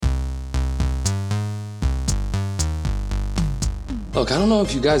Look, I don't know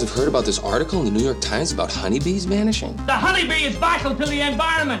if you guys have heard about this article in the New York Times about honeybees vanishing. The honeybee is vital to the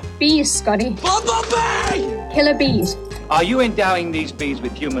environment. Bees, Scotty. Bumblebee! Killer bees. Are you endowing these bees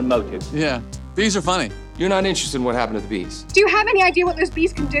with human motives? Yeah, bees are funny. You're not interested in what happened to the bees. Do you have any idea what those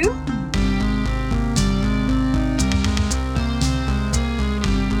bees can do?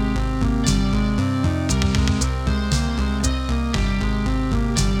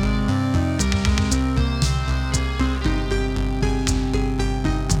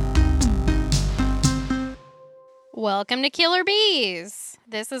 Welcome to Killer Bees.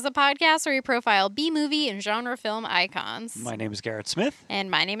 This is a podcast where we profile B-movie and genre film icons. My name is Garrett Smith. And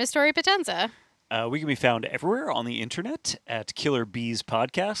my name is Tori Potenza. We can be found everywhere on the internet at Killer Bees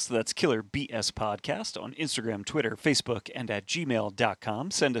Podcast. That's Killer BS Podcast on Instagram, Twitter, Facebook, and at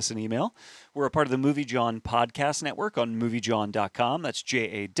gmail.com. Send us an email. We're a part of the Movie Jawn Podcast Network on moviejawn.com. That's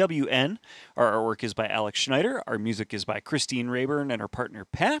JAWN. Our artwork is by Alex Schneider. Our music is by Christine Rayburn and her partner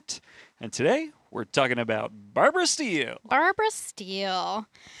Pat. And today, we're talking about Barbara Steele. Barbara Steele.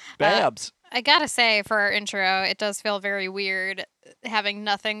 Babs. I gotta say, for our intro, it does feel very weird having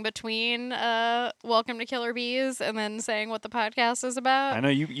nothing between Welcome to Killer Bees and then saying what the podcast is about. I know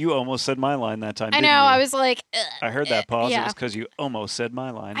you almost said my line that time, I didn't know, you? I was like... I heard that pause. Yeah. It was because you almost said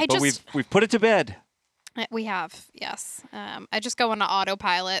my line. I but just- we've put it to bed. We have, yes. I just go into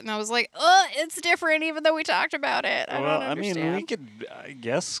autopilot, and I was like, it's different, even though we talked about it. I don't understand. We could, I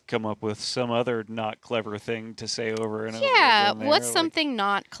guess, come up with some other not clever thing to say over and over Yeah, again there, what's like, something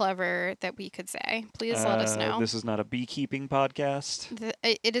not clever that we could say? Please let us know. This is not a beekeeping podcast.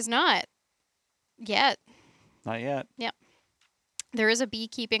 It is not. Yet. Not yet. There is a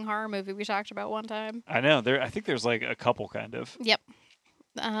beekeeping horror movie we talked about one time. I know. I think there's like a couple, kind of. Yep.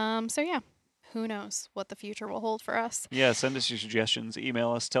 So yeah. Who knows what the future will hold for us. Yeah, send us your suggestions.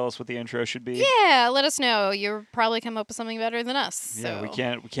 Email us. Tell us what the intro should be. Yeah, let us know. You'll probably come up with something better than us. Yeah,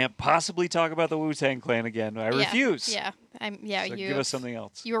 so. we can't possibly talk about the Wu-Tang Clan again. I refuse. Yeah. So give us something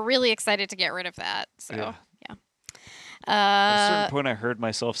else. You were really excited to get rid of that. So yeah. At a certain point, I heard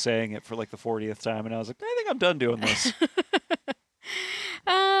myself saying it for like the 40th time, and I was like, I think I'm done doing this.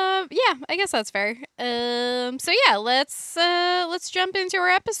 Yeah, I guess that's fair. So yeah, let's jump into our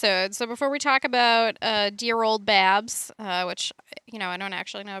episode. So before we talk about dear old Babs, which I don't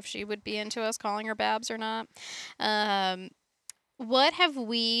actually know if she would be into us calling her Babs or not. What have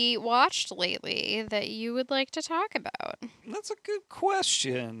we watched lately that you would like to talk about? That's a good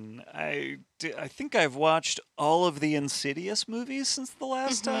question. I think I've watched all of the Insidious movies since the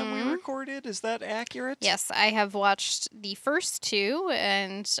last time we recorded. Is that accurate? Yes, I have watched the first two,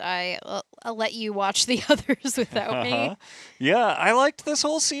 and I'll let you watch the others without me. Yeah, I liked this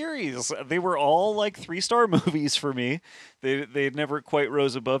whole series. They were all like 3-star movies for me. They never quite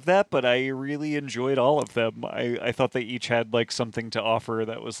rose above that, but I really enjoyed all of them. I thought they each had like something to offer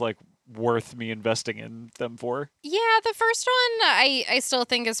that was like worth me investing in them for. Yeah, the first one I still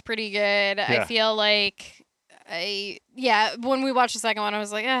think is pretty good. Yeah. I feel like when we watched the second one, I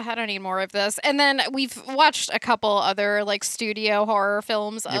was like, I don't need more of this. And then we've watched a couple other like studio horror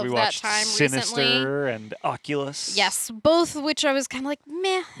films of we that watched time Sinister recently. and Oculus. Yes, both of which I was kind of like,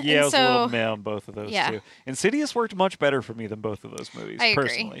 meh. Yeah, and I was a little meh on both of those yeah. too. Insidious worked much better for me than both of those movies, I agree.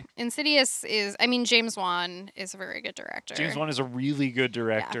 personally. Insidious James Wan is a very good director. James Wan is a really good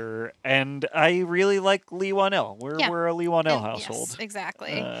director, and I really like Lee Wanell. We're a Lee Wanell household. Yes,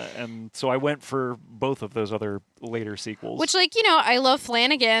 exactly. And so I went for both of those other later sequels. Which, I love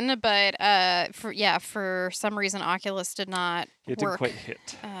Flanagan, but for some reason, Oculus did not it didn't work quite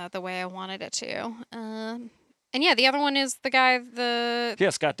hit. The way I wanted it to. And yeah, the other one is the guy,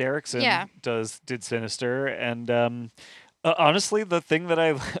 Scott Derrickson did Sinister, and honestly, the thing that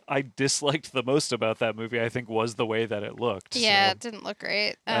I disliked the most about that movie, I think, was the way that it looked. Yeah, so. it didn't look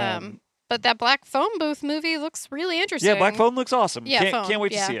great. But that Black Phone Booth movie looks really interesting. Yeah, Black Phone looks awesome. Yeah, Can't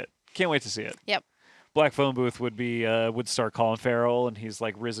wait to see it. Can't wait to see it. Yep. Black Phone Booth would star Colin Farrell, and he's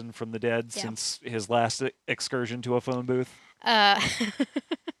like risen from the dead since his last excursion to a phone booth.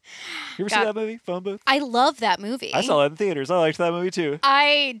 You ever see that movie, Phone Booth? I love that movie. I saw it in theaters. I liked that movie too.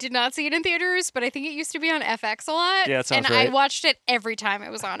 I did not see it in theaters, but I think it used to be on FX a lot. Yeah, it sounds and right. I watched it every time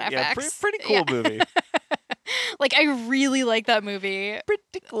it was on FX. Yeah, pretty cool movie. Like, I really like that movie.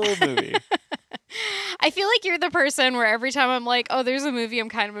 Pretty cool movie. I feel like you're the person where every time I'm like, oh, there's a movie I'm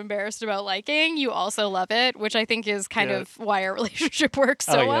kind of embarrassed about liking, you also love it, which I think is kind of why our relationship works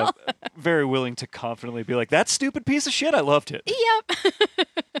so well. Very willing to confidently be like, that stupid piece of shit, I loved it. Yep.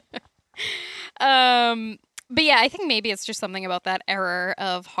 But yeah, I think maybe it's just something about that era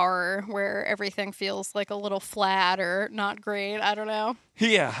of horror where everything feels like a little flat or not great. I don't know.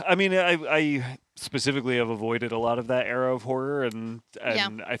 Yeah, I mean, I specifically have avoided a lot of that era of horror, and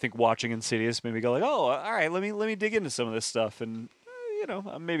I think watching Insidious made me go like, oh, all right, let me dig into some of this stuff, and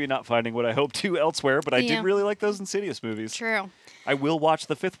I'm maybe not finding what I hoped to elsewhere, but I did really like those Insidious movies. True. I will watch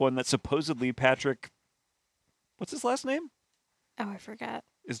the 5th one that supposedly Patrick, what's his last name? Oh, I forgot.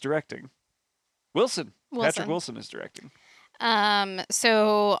 Is directing. Wilson. Patrick Wilson is directing.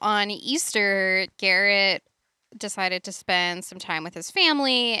 So on Easter, Garrett decided to spend some time with his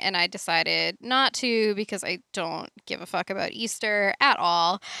family, and I decided not to because I don't give a fuck about Easter at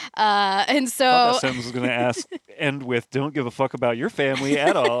all. And so I thought that sentence was going to end with "Don't give a fuck about your family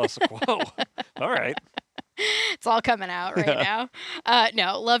at all." I was like, whoa, all right. It's all coming out right now.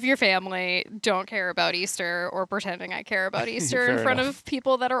 No, love your family. Don't care about Easter or pretending I care about Easter in front of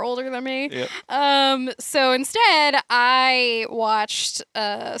people that are older than me. Yep. So instead, I watched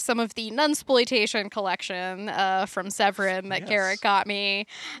some of the Nunsploitation collection from Severin that Garrett got me.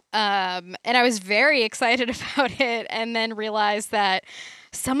 And I was very excited about it, and then realized that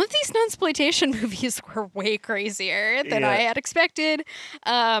some of these Nunsploitation movies were way crazier than I had expected.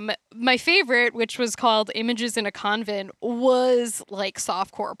 My favorite, which was called Images in a Convent, was like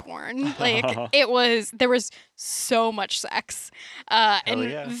softcore porn. Like there was so much sex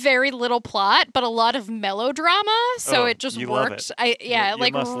and very little plot, but a lot of melodrama. So it just worked.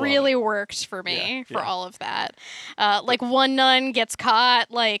 Really worked for me for all of that. Like one nun gets caught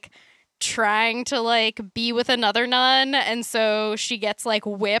like trying to like be with another nun, and so she gets like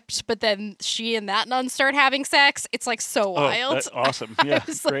whipped, but then she and that nun start having sex. It's like so wild. That's awesome. Yeah, I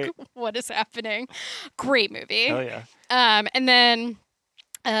was great. Like, what is happening? Great movie. Hell yeah. And then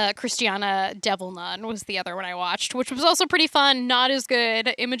Christiana Devil Nun was the other one I watched, which was also pretty fun. Not as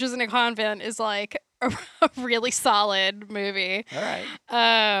good. Images in a Convent is like a really solid movie. All right.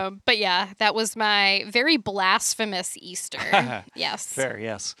 But yeah, that was my very blasphemous Easter. Yes. Fair,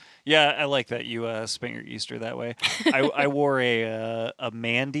 yes. Yeah, I like that you spent your Easter that way. I wore a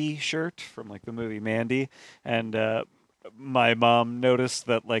Mandy shirt from like the movie Mandy, and my mom noticed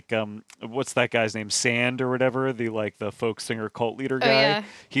that like what's that guy's name, Sand or whatever, the folk singer cult leader guy. Yeah.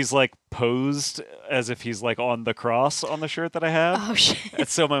 He's like posed as if he's like on the cross on the shirt that I have. Oh shit. And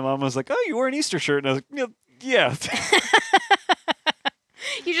so my mom was like, "Oh, you wore an Easter shirt," and I was like, "Yeah."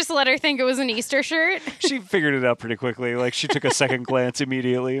 You just let her think it was an Easter shirt? She figured it out pretty quickly. Like she took a second glance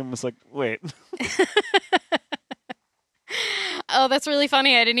immediately and was like, "Wait." Oh, that's really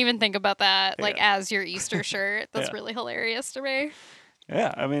funny. I didn't even think about that. Like as your Easter shirt. That's really hilarious to me.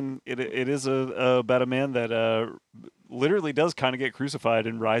 Yeah, I mean, it is about a man that literally does kind of get crucified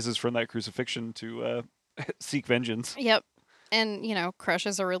and rises from that crucifixion to seek vengeance. Yep. And,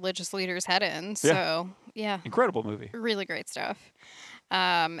 crushes a religious leader's head in. So, yeah. Incredible movie. Really great stuff.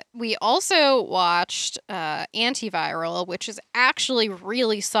 We also watched Antiviral, which is actually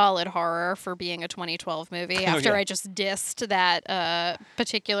really solid horror for being a 2012 movie after I just dissed that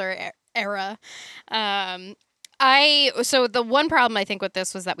particular era. So the one problem I think with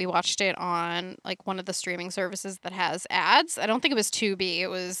this was that we watched it on like one of the streaming services that has ads. I don't think it was Tubi. It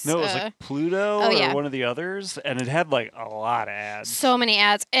was like Pluto or one of the others, and it had like a lot of ads. So many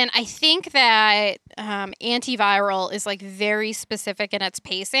ads, and I think that Antiviral is like very specific in its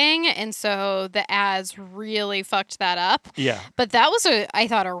pacing, and so the ads really fucked that up. Yeah. But that was I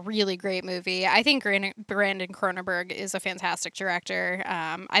thought a really great movie. I think Brandon Cronenberg is a fantastic director.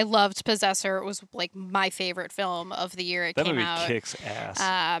 I loved Possessor. It was like my favorite film of the year it came out. That movie kicks ass.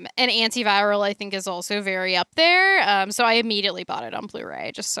 And Antiviral, I think, is also very up there. So I immediately bought it on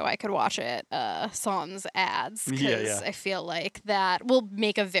Blu-ray just so I could watch it sans ads, because I feel like that will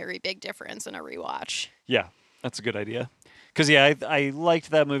make a very big difference in a rewatch. Yeah, that's a good idea. Because, I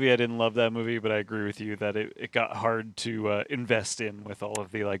liked that movie. I didn't love that movie, but I agree with you that it got hard to invest in with all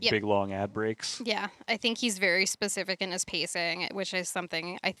of the big, long ad breaks. Yeah, I think he's very specific in his pacing, which is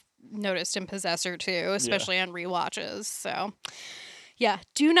something I noticed in Possessor, too, especially on rewatches. So, yeah,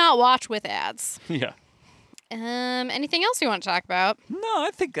 do not watch with ads. Yeah. Anything else you want to talk about? No,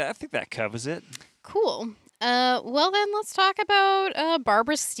 I think that covers it. Cool. Well, then let's talk about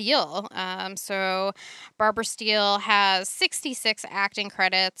Barbara Steele. So Barbara Steele has 66 acting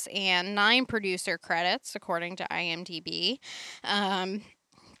credits and 9 producer credits, according to IMDb.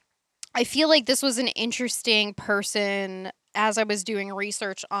 I feel like this was an interesting person as I was doing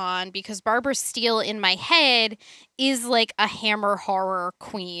research on, because Barbara Steele in my head is like a Hammer horror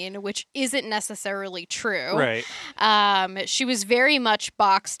queen, which isn't necessarily true. Right. She was very much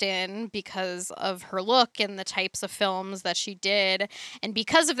boxed in because of her look and the types of films that she did. And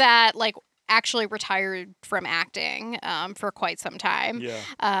because of that, actually retired from acting for quite some time.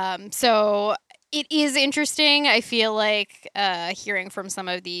 Yeah. So It is interesting. I feel like hearing from some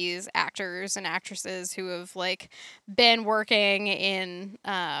of these actors and actresses who have like been working in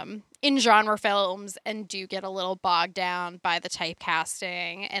genre films and do get a little bogged down by the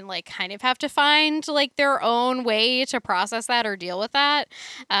typecasting and like kind of have to find like their own way to process that or deal with that.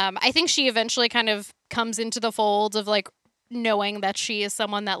 I think she eventually kind of comes into the fold of like knowing that she is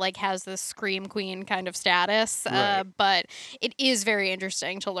someone that like has this scream queen kind of status. Right. But it is very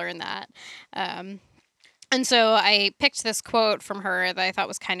interesting to learn that. And so I picked this quote from her that I thought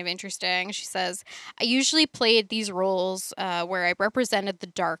was kind of interesting. She says, "I usually played these roles where I represented the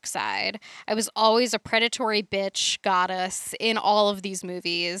dark side. I was always a predatory bitch goddess in all of these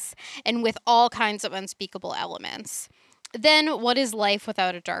movies and with all kinds of unspeakable elements. Then, what is life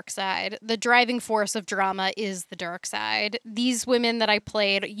without a dark side? The driving force of drama is the dark side. These women that I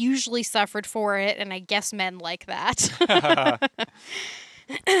played usually suffered for it, and I guess men like that."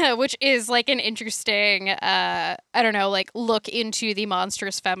 Which is like an interesting, I don't know, like look into the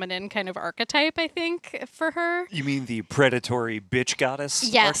monstrous feminine kind of archetype, I think, for her. You mean the predatory bitch goddess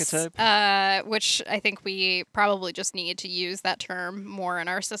Yes, archetype? which I think we probably just need to use that term more in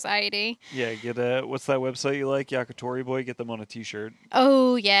our society. Yeah, get what's that website you like? Yakitori Boy, get them on a t-shirt.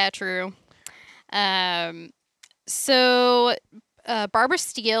 Oh, yeah, true. So Barbara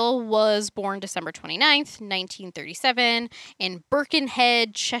Steele was born December 29th, 1937, in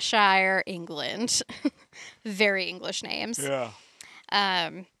Birkenhead, Cheshire, England. Very English names. Yeah.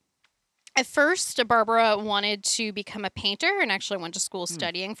 At first, Barbara wanted to become a painter and actually went to school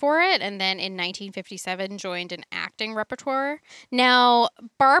studying for it, and then in 1957 joined an acting repertoire. Now,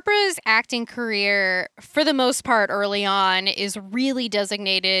 Barbara's acting career, for the most part early on, is really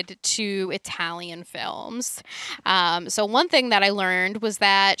designated to Italian films. So one thing that I learned was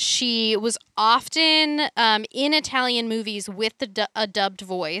that she was often in Italian movies with a dubbed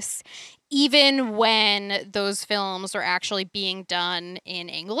voice, even when those films are actually being done in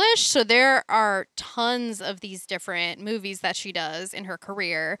English. So there are tons of these different movies that she does in her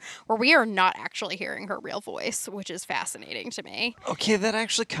career where we are not actually hearing her real voice, which is fascinating to me. Okay, that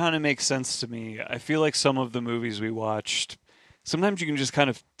actually kind of makes sense to me. I feel like some of the movies we watched, sometimes you can just kind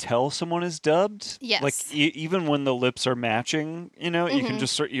of tell someone is dubbed. Yes. Like even when the lips are matching, you can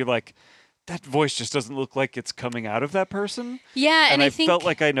just you're like, that voice just doesn't look like it's coming out of that person. Yeah, And I think felt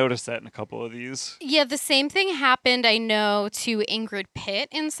like I noticed that in a couple of these. Yeah, the same thing happened, I know, to Ingrid Pitt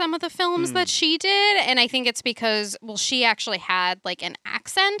in some of the films that she did. And I think it's because, well, she actually had like an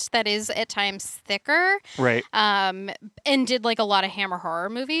accent that is at times thicker. Right. And did like a lot of Hammer horror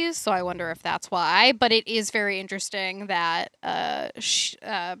movies. So I wonder if that's why. But it is very interesting that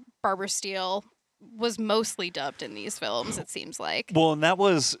Barbara Steele was mostly dubbed in these films, it seems like. Well, and that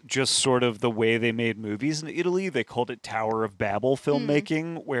was just sort of the way they made movies in Italy. They called it Tower of Babel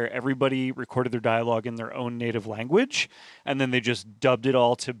filmmaking, where everybody recorded their dialogue in their own native language, and then they just dubbed it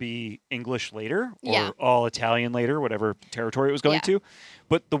all to be English later, or all Italian later, whatever territory it was going to.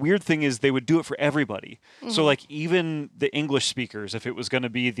 But the weird thing is they would do it for everybody. So like even the English speakers, if it was going to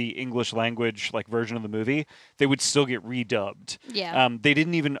be the English language like version of the movie, they would still get redubbed. Yeah. They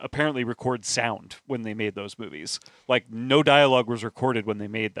didn't even apparently record sound when they made those movies. Like no dialogue was recorded when they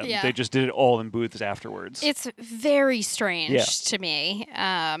made them. Yeah. They just did it all in booths afterwards. It's very strange to me.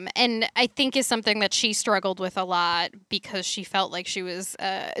 And I think is something that she struggled with a lot because she felt like she was,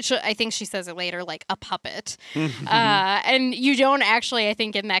 I think she says it later, like a puppet. And you don't actually, I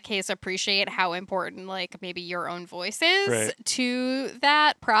think in that case, appreciate how important like maybe your own voice is to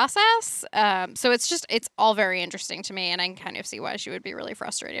that process. So it's all very interesting to me, and I can kind of see why she would be really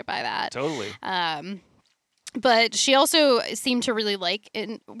frustrated by that. Totally. But she also seemed to really like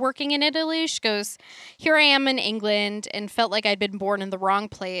working in Italy. She goes, "Here I am in England and felt like I'd been born in the wrong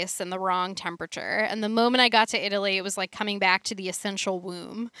place and the wrong temperature. And the moment I got to Italy, it was like coming back to the essential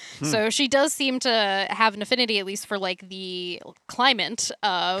womb." So she does seem to have an affinity, at least for like the climate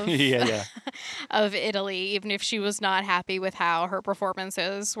of of Italy, even if she was not happy with how her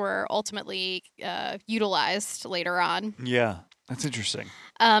performances were ultimately utilized later on. Yeah. That's interesting.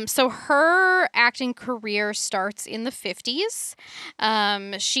 So her acting career starts in the 50s.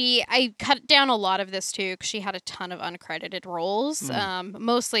 I cut down a lot of this too because she had a ton of uncredited roles.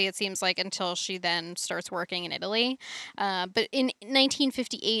 Mostly it seems like until she then starts working in Italy. But in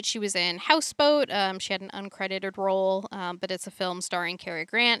 1958 she was in Houseboat. She had an uncredited role, but it's a film starring Cary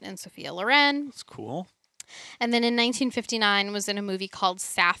Grant and Sophia Loren. That's cool. And then in 1959 was in a movie called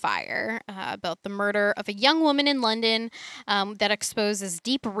Sapphire about the murder of a young woman in London that exposes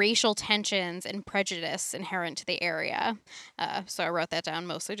deep racial tensions and prejudice inherent to the area. So I wrote that down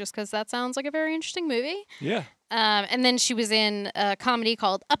mostly just because that sounds like a very interesting movie. Yeah. And then she was in a comedy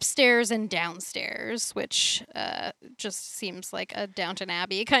called Upstairs and Downstairs, which just seems like a Downton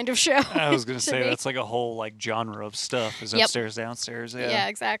Abbey kind of show. I was going to to say me. that's like a whole like genre of stuff. Is Yep. upstairs, downstairs. Yeah. Yeah,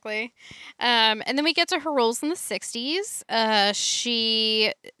 exactly. And then we get to her roles in the 60s.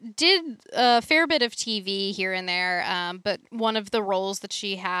 She did a fair bit of TV here and there, but one of the roles that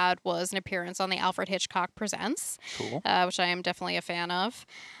she had was an appearance on the Alfred Hitchcock Presents, Cool. which I am definitely a fan of.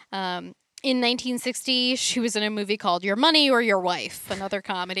 In 1960, she was in a movie called Your Money or Your Wife, another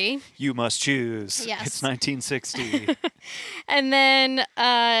comedy. You must choose. Yes. It's 1960. And then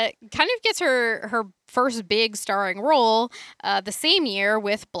kind of gets her first big starring role the same year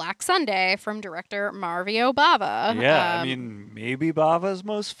with Black Sunday from director Mario Bava. Yeah, I mean, maybe Bava's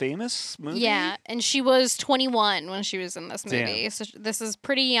most famous movie? Yeah, and she was 21 when she was in this movie. Damn. So this is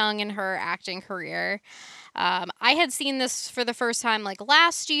pretty young in her acting career. I had seen this for the first time like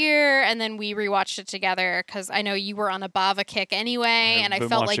last year, and then we rewatched it together because I know you were on a Bava kick anyway, and I I've been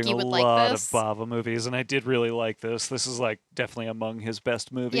felt like watching you would a like lot this. of Bava movies, and I did really like this. This is like definitely among his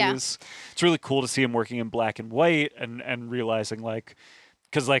best movies. Yeah. It's really cool to see him working in black and white and realizing like,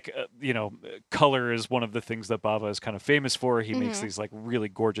 because like color is one of the things that Bava is kind of famous for. He makes these like really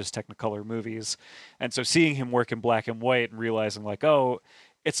gorgeous Technicolor movies, and so seeing him work in black and white and realizing like, oh,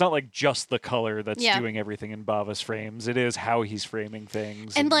 it's not like just the color that's Yeah. doing everything in Bava's frames. It is how he's framing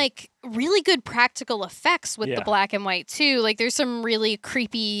things. And like really good practical effects with the Yeah. black and white too. Like there's some really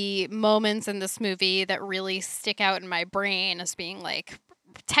creepy moments in this movie that really stick out in my brain as being like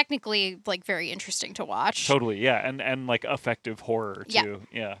technically like very interesting to watch. Totally, yeah, and like effective horror Yeah. too.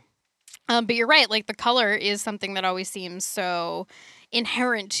 Yeah. But you're right, like the color is something that always seems so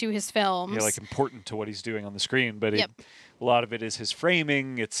inherent to his films. Yeah, like important to what he's doing on the screen, but Yep. a lot of it is his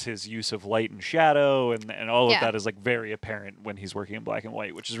framing, it's his use of light and shadow, and all of Yeah. that is like very apparent when he's working in black and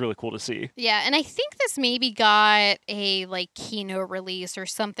white, which is really cool to see. Yeah, and I think this maybe got a like keynote release or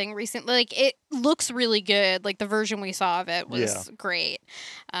something recently. Like it looks really good. Like the version we saw of it was great.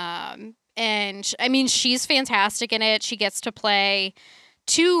 And I mean, she's fantastic in it. She gets to play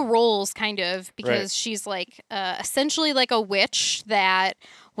two roles kind of because she's like essentially like a witch that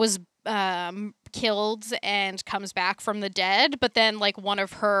was killed and comes back from the dead, but then like one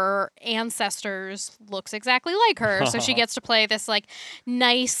of her ancestors looks exactly like her, so she gets to play this like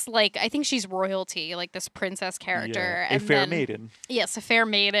nice, like I think she's royalty, like this princess character, Yeah. A and fair then, maiden. Yes, a fair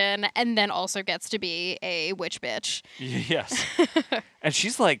maiden, and then also gets to be a witch bitch. Yes. And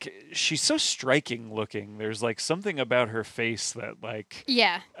she's so striking looking. There's like something about her face that like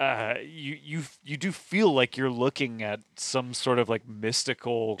Yeah, you do feel like you're looking at some sort of like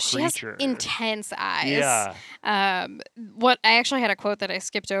mystical she has creature. intense eyes. Yeah. What I actually had a quote that I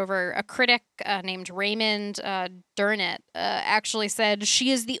skipped over. A critic named Raymond Durnett actually said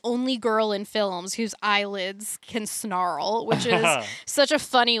she is the only girl in films whose eyelids can snarl, which is such a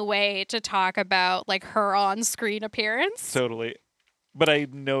funny way to talk about like her on-screen appearance. Totally. But I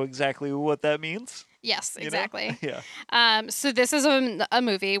know exactly what that means. Yes, you know? exactly. Yeah. So this is a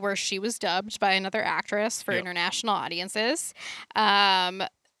movie where she was dubbed by another actress for Yep. international audiences.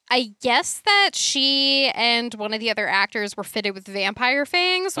 I guess that she and one of the other actors were fitted with vampire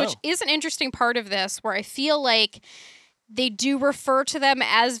fangs, which Oh. is an interesting part of this, where I feel like they do refer to them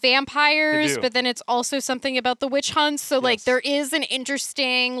as vampires, do. but then it's also something about the witch hunts. So like Yes. there is an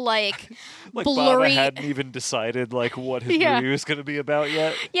interesting like Like blurry. Bava hadn't even decided like what his Yeah. movie was going to be about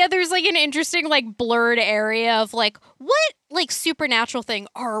yet. Yeah, there's like an interesting like blurred area of like what like supernatural thing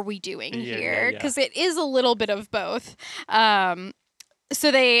are we doing Yeah, here? yeah. Because it is a little bit of both. So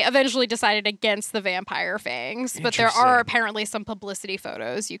they eventually decided against the vampire fangs, but there are Interesting. apparently some publicity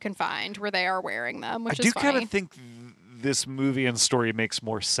photos you can find where they are wearing them, which I is do funny. kind of think this movie and story makes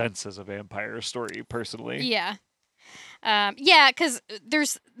more sense as a vampire story, personally. Yeah. Yeah, because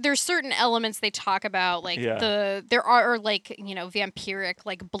there's certain elements they talk about, like Yeah. there are like vampiric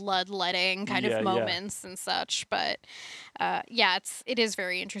like bloodletting kind Yeah, yeah. of moments and such, but yeah, it is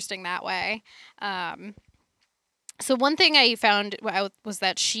very interesting that way. So one thing I found was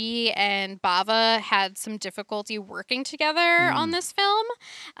that she and Bava had some difficulty working together on this film.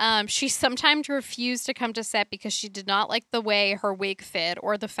 She sometimes refused to come to set because she did not like the way her wig fit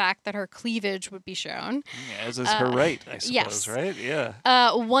or the fact that her cleavage would be shown. As is her right, I suppose, yes. right?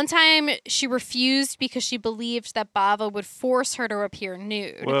 Yeah. One time she refused because she believed that Bava would force her to appear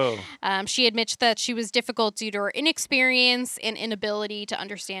nude. Whoa. She admits that she was difficult due to her inexperience and inability to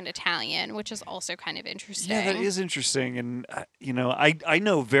understand Italian, which is also kind of interesting. Yeah, that is interesting. And, I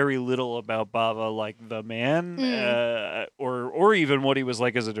know very little about Bava, like the man, or even what he was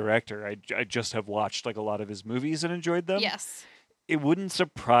like as a director. I just have watched like a lot of his movies and enjoyed them. Yes. it wouldn't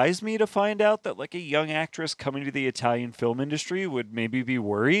surprise me to find out that like a young actress coming to the Italian film industry would maybe be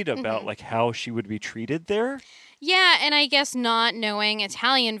worried about like how she would be treated there. Yeah, and I guess not knowing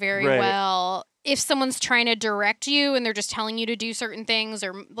Italian very Right. well, if someone's trying to direct you and they're just telling you to do certain things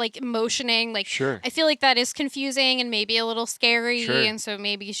or like motioning, like Sure. I feel like that is confusing and maybe a little scary. Sure. And so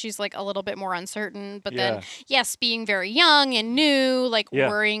maybe she's like a little bit more uncertain. But Yeah. then, yes, being very young and new, like Yeah.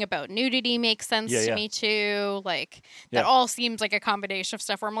 worrying about nudity makes sense Yeah, to yeah. me too. Like Yeah. that all seems like a combination of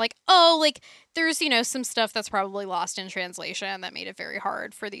stuff where I'm like, oh, like there's, some stuff that's probably lost in translation that made it very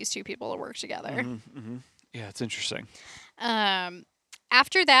hard for these two people to work together. Yeah, it's interesting.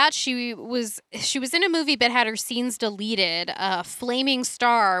 After that, she was in a movie but had her scenes deleted. Flaming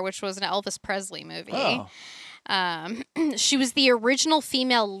Star, which was an Elvis Presley movie. Oh, She was the original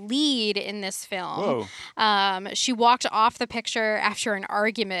female lead in this film. whoa. She walked off the picture after an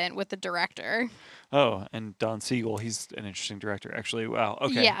argument with the director. Oh, and Don Siegel, he's an interesting director, actually. Wow.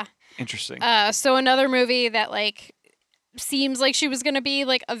 Okay. Yeah. Interesting. So another movie that like seems like she was going to be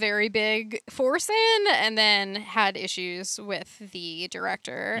like a very big force in, and then had issues with the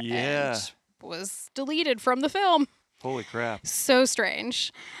director. Yeah. And was deleted from the film. Holy crap. So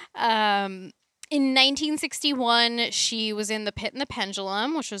strange. In 1961, she was in The Pit and the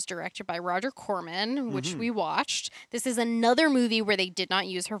Pendulum, which was directed by Roger Corman, which we watched. This is another movie where they did not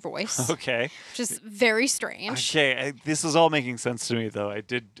use her voice, Okay. which is very strange. Okay. This is all making sense to me, though.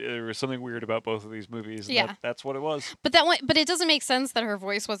 There was something weird about both of these movies. And Yeah. that's what it was. But but it doesn't make sense that her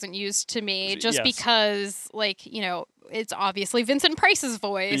voice wasn't used to me, just Yes. because, like, it's obviously Vincent Price's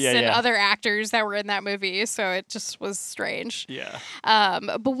voice Yeah, and yeah. other actors that were in that movie, so it just was strange. Yeah.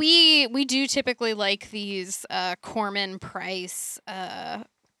 But we do typically like these Corman Price Yeah,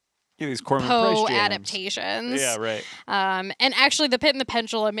 these Corman Poe Price jams. adaptations. Yeah, right. And actually, The Pit and the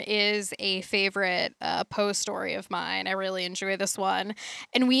Pendulum is a favorite Poe story of mine. I really enjoy this one.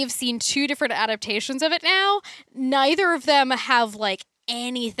 And we have seen two different adaptations of it now. Neither of them have, like,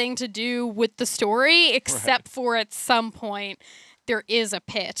 anything to do with the story, except for at some point there is a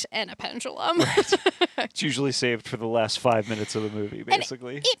pit and a pendulum. It's usually saved for the last 5 minutes of the movie,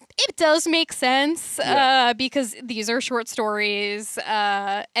 basically. It does make sense Yeah. because these are short stories.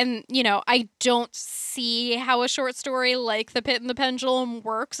 And, I don't see how a short story like The Pit and the Pendulum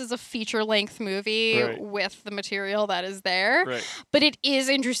works as a feature-length movie Right. with the material that is there. Right. But it is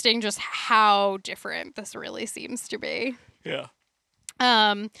interesting just how different this really seems to be. Yeah.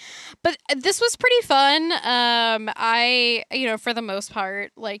 But this was pretty fun. I, for the most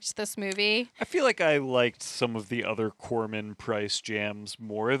part, liked this movie. I feel like I liked some of the other Corman Price jams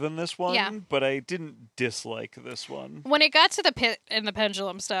more than this one, Yeah. but I didn't dislike this one. When it got to the pit and the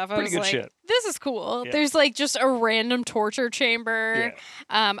pendulum stuff, I Pretty was good like, shit. this is cool. Yeah. There's like just a random torture chamber.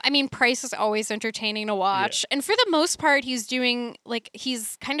 Price is always entertaining to watch. And for the most part, he's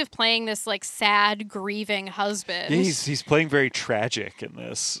kind of playing this like sad, grieving husband. Yeah, he's playing very tragic in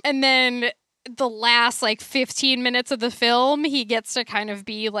this. And then the last like 15 minutes of the film, he gets to kind of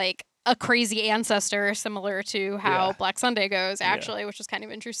be like a crazy ancestor, similar to how Yeah. Black Sunday goes, actually, which is kind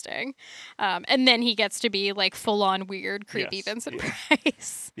of interesting. And then he gets to be like full on weird, creepy Yes, Vincent yeah.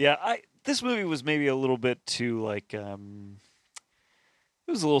 Price. Yeah, this movie was maybe a little bit too like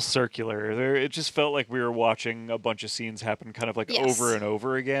it was a little circular. It just felt like we were watching a bunch of scenes happen kind of like Yes. over and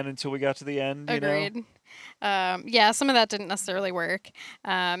over again until we got to the end. You know? Agreed. Yeah, some of that didn't necessarily work.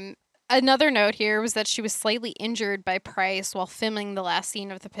 Another note here was that she was slightly injured by Price while filming the last scene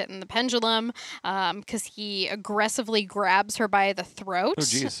of The Pit and the Pendulum because he aggressively grabs her by the throat. Oh,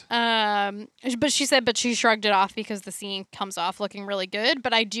 jeez. But she shrugged it off because the scene comes off looking really good.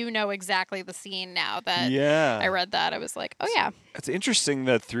 But I do know exactly the scene now that Yeah. I read that. I was like, oh, yeah. It's interesting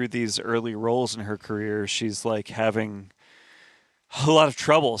that through these early roles in her career, she's like having a lot of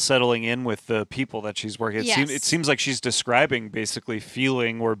trouble settling in with the people that she's working. It seems like she's describing basically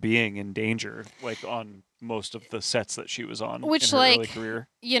feeling or being in danger, like on most of the sets that she was on Which, in her early like, career.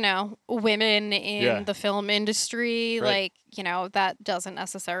 Women in Yeah. the film industry, Right. that doesn't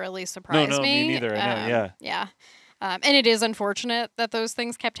necessarily surprise No, me neither. I know, yeah. Yeah. And it is unfortunate that those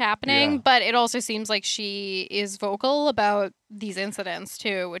things kept happening, Yeah. but it also seems like she is vocal about these incidents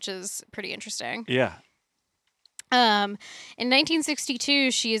too, which is pretty interesting. Yeah. In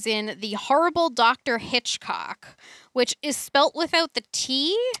 1962, she is in The Horrible Dr. Hitchcock, which is spelt without the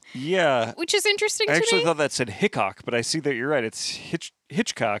T, Yeah. which is interesting I to actually me. thought that said Hickok, but I see that you're right. It's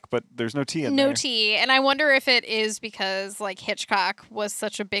Hitchcock, but there's no T in No there. T. And I wonder if it is because like Hitchcock was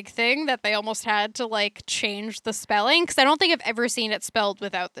such a big thing that they almost had to like change the spelling, because I don't think I've ever seen it spelled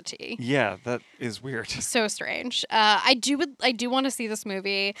without the T. Yeah, that is weird. So strange. I do want to see this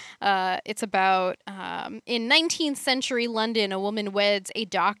movie. It's about in 19th century London, a woman weds a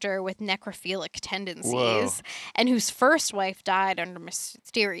doctor with necrophilic tendencies, Whoa. and whose first wife died under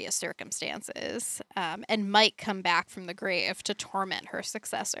mysterious circumstances, and might come back from the grave to torment her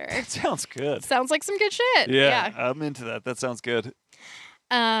successor. Sounds good. Sounds like some good shit. Yeah, I'm into that. That sounds good.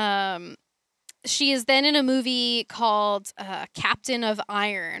 She is then in a movie called Captain of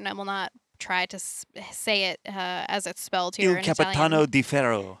Iron. I will not try to say it as it's spelled here Il in Capitano Italian. di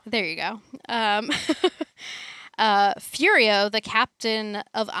Ferro. There you go. Furio, the captain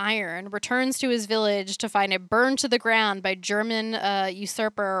of Iron, returns to his village to find it burned to the ground by German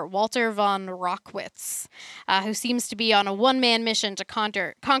usurper Walter von Rockwitz, who seems to be on a one-man mission to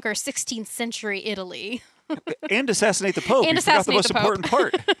conquer 16th century Italy. And assassinate the Pope. And You forgot the assassinate most the Pope. important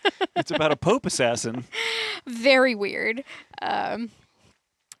part. It's about a Pope assassin. Very weird.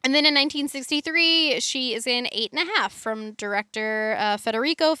 And then in 1963, she is in 8.5 from director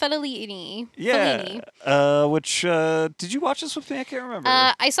Federico Fellini. Yeah. Which, did you watch this with me? I can't remember.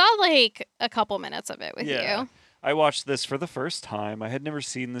 I saw like a couple minutes of it with Yeah. you. I watched this for the first time. I had never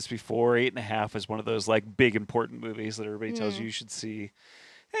seen this before. 8.5 is one of those like big important movies that everybody tells you should see.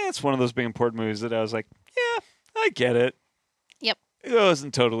 And it's one of those big important movies that I was like, yeah, I get it. Yep. It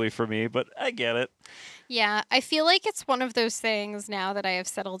wasn't totally for me, but I get it. Yeah, I feel like it's one of those things now that I have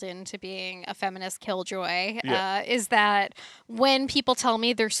settled into being a feminist killjoy, Yeah. is that when people tell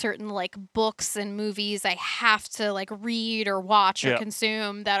me there's certain like books and movies I have to like read or watch or Yeah.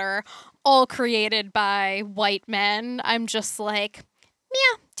 consume that are all created by white men, I'm just like,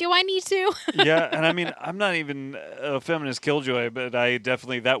 yeah, do I need to? Yeah, and I mean, I'm not even a feminist killjoy, but I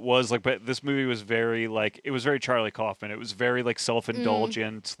definitely, that was like, but this movie was very like, it was very Charlie Kaufman. It was very like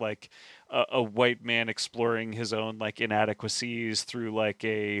self-indulgent, like a white man exploring his own like inadequacies through like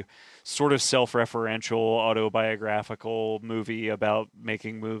a sort of self-referential autobiographical movie about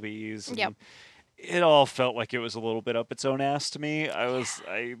making movies. And Yep. It all felt like it was a little bit up its own ass to me. I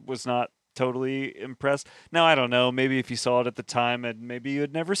was not totally impressed. Now, I don't know, maybe if you saw it at the time and maybe you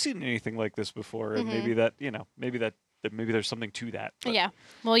had never seen anything like this before, and maybe that, maybe there's something to that. But Yeah.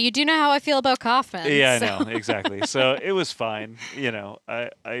 Well, you do know how I feel about Kaufman. yeah, so- I know, exactly. So it was fine.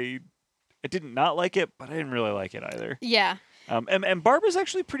 I didn't not like it, but I didn't really like it either. Yeah. And Barbara's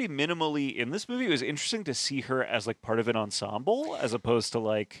actually pretty minimally in this movie. It was interesting to see her as like part of an ensemble as opposed to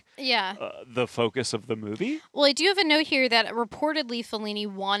like Yeah. the focus of the movie. Well, I do have a note here that reportedly Fellini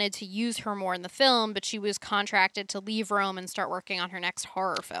wanted to use her more in the film, but she was contracted to leave Rome and start working on her next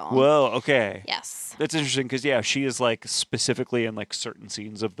horror film. Whoa, okay. Yes. That's interesting because, yeah, she is like specifically in like certain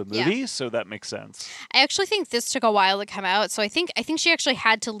scenes of the Yeah. movie, so that makes sense. I actually think this took a while to come out, so I think she actually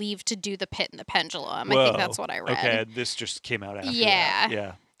had to leave to do The Pit and the Pendulum. I think that's what I read. Okay, this just came out after Yeah. that.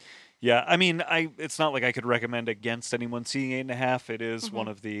 Yeah. Yeah, I mean, it's not like I could recommend against anyone seeing 8.5. It is one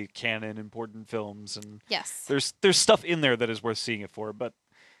of the canon important films, and Yes. there's stuff in there that is worth seeing it for, but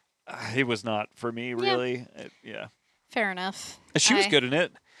it was not for me really. Yeah. Fair enough. She was good in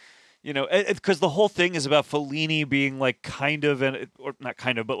it. Because the whole thing is about Fellini being like kind of or not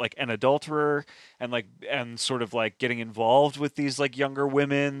kind of, but like an adulterer and sort of like getting involved with these like younger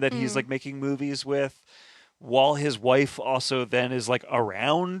women that he's like making movies with, while his wife also then is like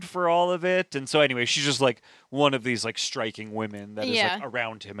around for all of it. And so anyway, she's just like one of these like striking women that is like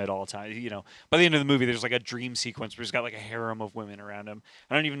around him at all times. By the end of the movie, there's like a dream sequence where he's got like a harem of women around him.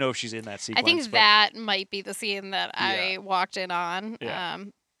 I don't even know if she's in that sequence. I think that might be the scene that I walked in on. Yeah.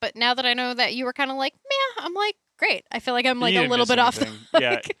 But now that I know that you were kind of like, yeah, I'm like, great. I feel like I'm like You a didn't little miss bit off. anything.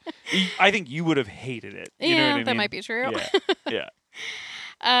 Yeah, I think you would have hated it. You know what I mean? That might be true. Yeah.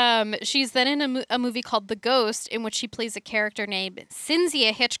 She's then in a movie called The Ghost, in which she plays a character named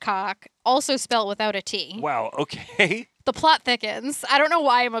Cynthia Hitchcock, also spelled without a T. Wow. Okay. The plot thickens. I don't know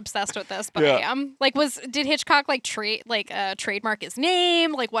why I'm obsessed with this, but Yeah. I am. Like, did Hitchcock trademark his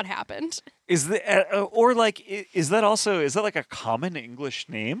name? Like, what happened? Is that is that like a common English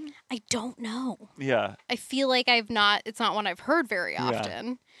name? I don't know. Yeah. I feel like it's not one I've heard very Yeah.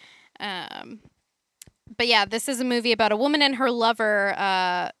 often. But yeah, this is a movie about a woman and her lover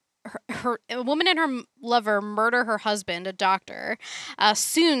a woman and her lover murder her husband, a doctor.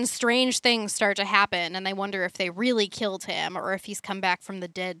 Soon, strange things start to happen, and they wonder if they really killed him or if he's come back from the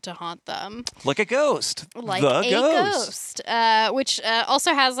dead to haunt them. Like a ghost. Like the a ghost. Which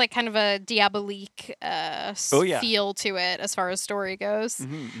also has like kind of a diabolique feel to it as far as story goes.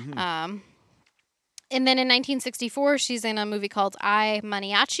 And then in 1964, she's in a movie called I,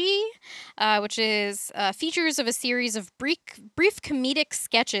 Mariachi, which is features of a series of brief comedic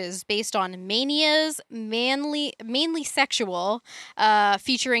sketches based on manias, mainly sexual,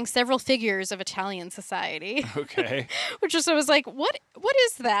 featuring several figures of Italian society. Okay. Which is, I was like, what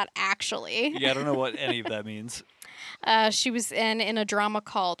is that actually? Yeah, I don't know what any of that means. She was in a drama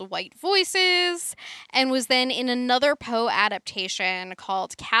called White Voices, and was then in another Poe adaptation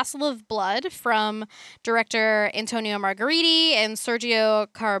called Castle of Blood from director Antonio Margheriti and Sergio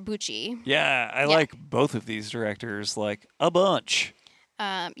Corbucci. Yeah, I like both of these directors like a bunch.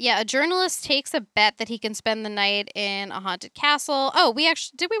 A journalist takes a bet that he can spend the night in a haunted castle. Oh,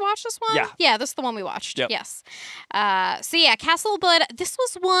 did we watch this one? Yeah, this is the one we watched. Yep. Yes. Castle of Blood. This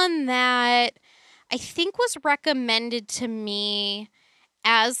was one that I think was recommended to me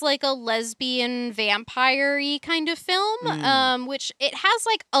as like a lesbian vampire-y kind of film, which it has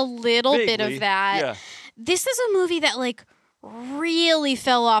like a little bit of that. Yeah. This is a movie that like really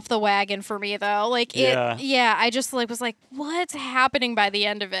fell off the wagon for me though. Like I just like was like, what's happening by the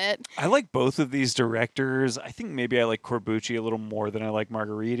end of it? I like both of these directors. I think maybe I like Corbucci a little more than I like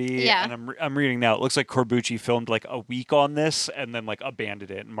Margheriti. Yeah. And I'm reading now. It looks like Corbucci filmed like a week on this and then like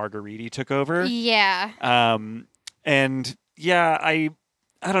abandoned it and Margheriti took over. Yeah. And yeah,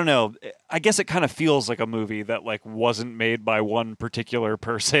 I don't know. I guess it kind of feels like a movie that like wasn't made by one particular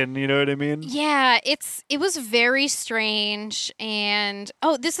person. You know what I mean? Yeah, it was very strange. And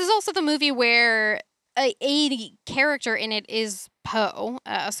this is also the movie where a character in it is Poe.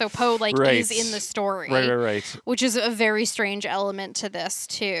 So Poe is in the story. Right. Which is a very strange element to this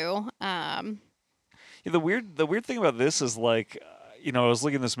too. The weird thing about this is like, I was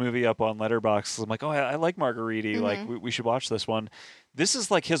looking this movie up on Letterboxd. I'm like, I like Margheriti. Mm-hmm. Like, we should watch this one. This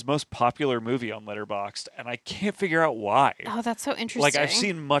is like his most popular movie on Letterboxd, and I can't figure out why. Oh, that's so interesting. Like, I've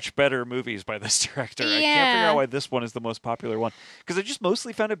seen much better movies by this director. I can't figure out why this one is the most popular one, because I just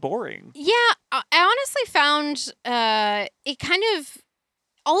mostly found it boring. Yeah, I honestly found it kind of...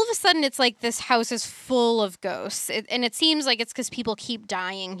 All of a sudden, it's like this house is full of ghosts. And it seems like it's because people keep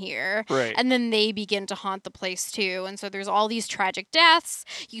dying here. Right. And then they begin to haunt the place, too. And so there's all these tragic deaths.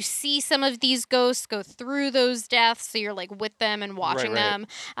 You see some of these ghosts go through those deaths. So you're like with them and watching them.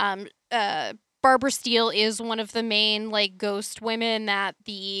 Barbara Steele is one of the main like ghost women that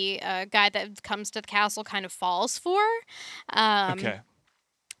the guy that comes to the castle kind of falls for. Okay.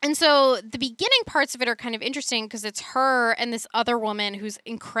 And so the beginning parts of it are kind of interesting because it's her and this other woman who's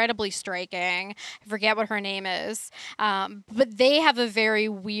incredibly striking. I forget what her name is. But they have a very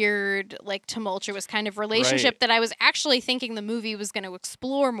weird, like tumultuous kind of relationship that I was actually thinking the movie was going to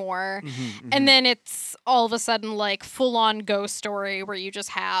explore more. Mm-hmm. And then it's all of a sudden like full on ghost story where you just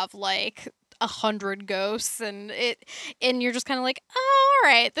have like 100 ghosts and you're just kind of like, oh, all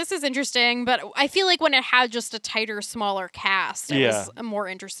right, this is interesting. But I feel like when it had just a tighter, smaller cast, I was more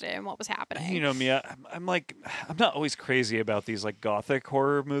interested in what was happening. You know me, I'm not always crazy about these like gothic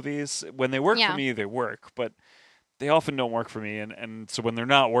horror movies. When they work for me, they work, but they often don't work for me. And so when they're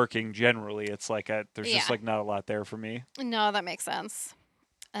not working, generally, it's like there's just like not a lot there for me. No, that makes sense.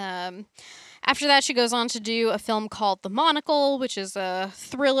 After that, she goes on to do a film called The Monocle, which is a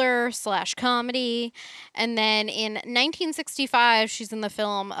thriller/comedy. And then in 1965, she's in the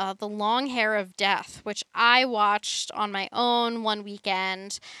film The Long Hair of Death, which I watched on my own one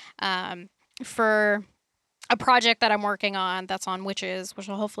weekend for a project that I'm working on that's on witches, which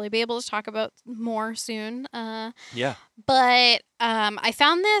I'll hopefully be able to talk about more soon. But I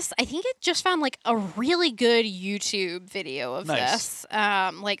found this, I think it just found like a really good YouTube video of this.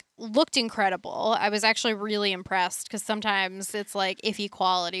 Like looked incredible. I was actually really impressed because sometimes it's like iffy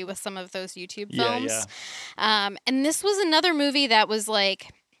quality with some of those YouTube films. And this was another movie that was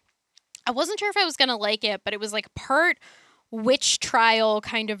like, I wasn't sure if I was going to like it, but it was like part witch trial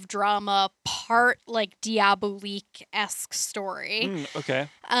kind of drama, part like diabolique-esque story. Okay.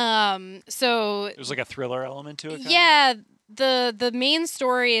 So there's like a thriller element to it. Yeah. The main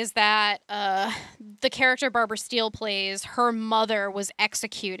story is that the character Barbara Steele plays, her mother was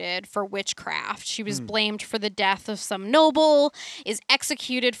executed for witchcraft. She was blamed for the death of some noble, is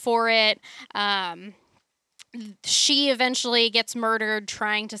executed for it. She eventually gets murdered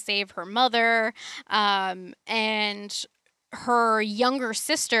trying to save her mother, and her younger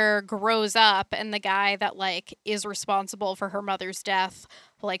sister grows up, and the guy that like is responsible for her mother's death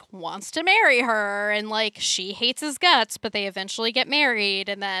like wants to marry her, and like she hates his guts, but they eventually get married.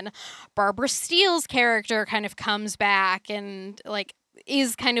 And then Barbara Steele's character kind of comes back and like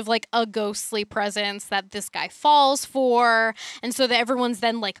is kind of like a ghostly presence that this guy falls for, and so that everyone's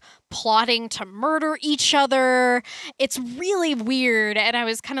then like plotting to murder each other. It's really weird, and I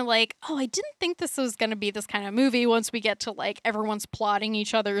was kind of like, oh, I didn't think this was going to be this kind of movie once we get to like everyone's plotting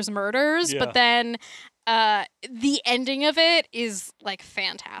each other's murders. But then the ending of it is like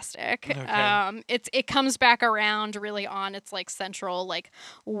fantastic. Okay. It comes back around really on its like central like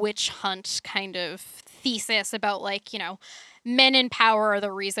witch hunt kind of thesis about like, you know, men in power are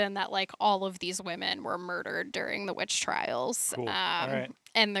the reason that like all of these women were murdered during the witch trials. Cool. All right.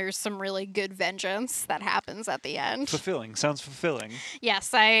 And there's some really good vengeance that happens at the end. Fulfilling. Sounds fulfilling.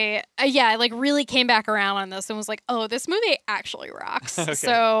 Yes, I like really came back around on this and was like, oh, this movie actually rocks. Okay.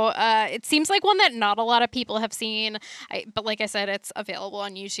 So it seems like one that not a lot of people have seen. But like I said, it's available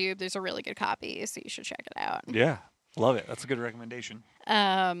on YouTube. There's a really good copy, so you should check it out. Yeah. Love it. That's a good recommendation.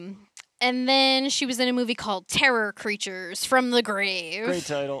 And then she was in a movie called Terror Creatures from the Grave. Great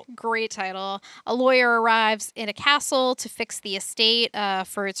title. Great title. A lawyer arrives in a castle to fix the estate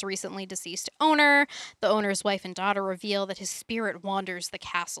for its recently deceased owner. The owner's wife and daughter reveal that his spirit wanders the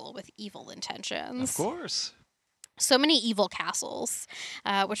castle with evil intentions. Of course. So many evil castles,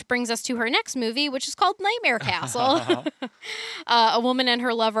 which brings us to her next movie, which is called Nightmare Castle. A woman and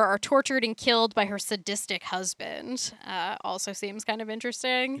her lover are tortured and killed by her sadistic husband. Also seems kind of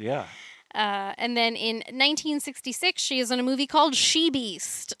interesting. Yeah. And then in 1966, she is in a movie called She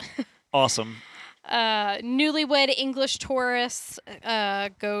Beast. Awesome. Newlywed English tourists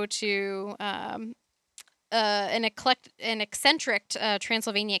go to an eccentric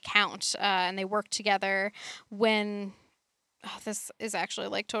Transylvania count, and they work together when... Oh, this is actually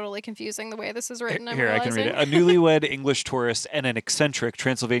like totally confusing the way this is written. Here, I can read it. A newlywed English tourist and an eccentric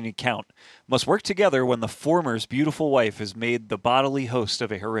Transylvanian count must work together when the former's beautiful wife is made the bodily host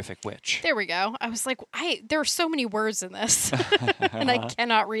of a horrific witch. There we go. I was like, there are so many words in this, and I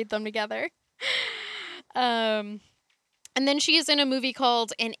cannot read them together. And then she is in a movie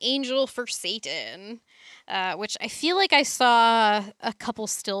called An Angel for Satan, which I feel like I saw a couple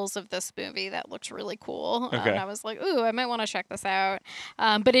stills of this movie that looked really cool. Okay. And I was like, ooh, I might want to check this out.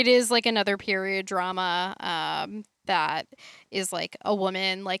 But it is like another period drama that is like a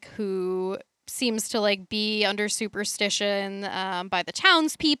woman like who seems to like be under superstition by the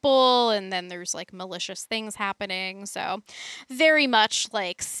townspeople, and then there's like malicious things happening. So very much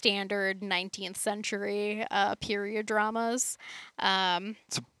like standard 19th century period dramas.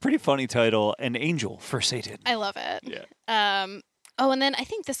 It's a pretty funny title, An Angel for Satan. I love it. Yeah. Oh, and then I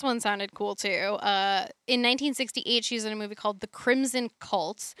think this one sounded cool too. In 1968, she's in a movie called The Crimson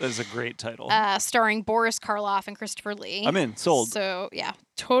Cult. That is a great title. Starring Boris Karloff and Christopher Lee. I'm in. Sold. So, yeah,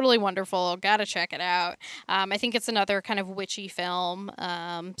 totally wonderful. Gotta check it out. I think it's another kind of witchy film,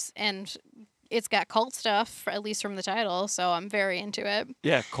 and it's got cult stuff, at least from the title, so I'm very into it.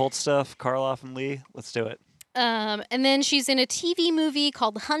 Yeah, cult stuff, Karloff and Lee. Let's do it. And then she's in a TV movie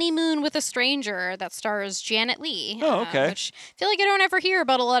called Honeymoon with a Stranger that stars Janet Leigh. Oh, okay. Which I feel like I don't ever hear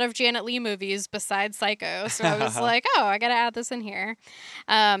about a lot of Janet Leigh movies besides Psycho. So I was like, oh, I got to add this in here.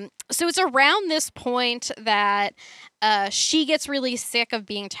 So it's around this point that she gets really sick of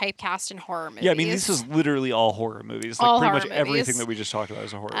being typecast in horror movies. Yeah, I mean, this is literally all horror movies. Like All pretty horror much everything movies. that we just talked about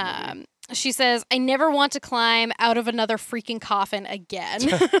is a horror movie. She says, I never want to climb out of another freaking coffin again.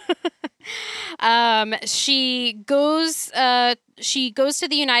 She goes to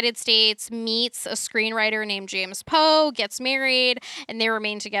the United States, meets a screenwriter named James Poe, gets married, and they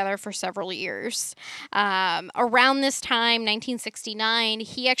remain together for several years. Around this time, 1969,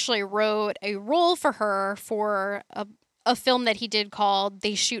 he actually wrote a role for her for a film that he did called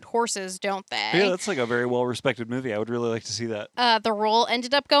They Shoot Horses, Don't They? Yeah, that's like a very well-respected movie. I would really like to see that. The role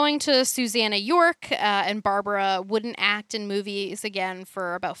ended up going to Susanna York, and Barbara wouldn't act in movies again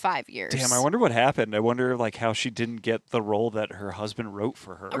for about 5 years. Damn, I wonder what happened. I wonder like how she didn't get the role that her husband wrote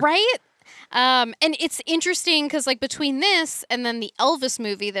for her. Right? And it's interesting because, like, between this and then the Elvis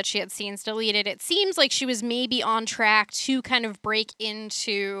movie that she had scenes deleted, it seems like she was maybe on track to kind of break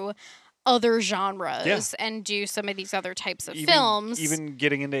into other genres and do some of these other types of films. Even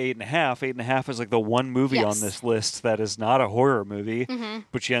getting into 8.5. 8.5 is like the one movie on this list that is not a horror movie,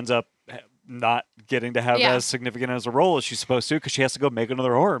 but she ends up not getting to have as significant as a role as she's supposed to because she has to go make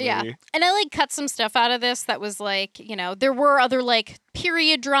another horror movie. Yeah. And I like cut some stuff out of this that was like, you know, there were other like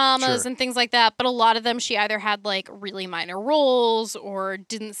period dramas and things like that, but a lot of them she either had like really minor roles or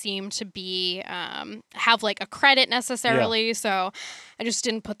didn't seem to be have like a credit necessarily. So I just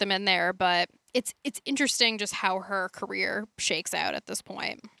didn't put them in there. But it's interesting just how her career shakes out at this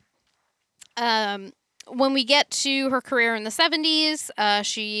point. When we get to her career in the 70s,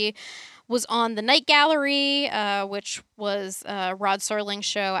 she was on The Night Gallery, which was Rod Serling's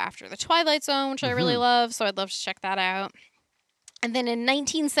show after The Twilight Zone, which I really love, so I'd love to check that out. And then in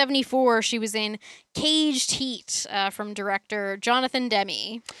 1974, she was in Caged Heat from director Jonathan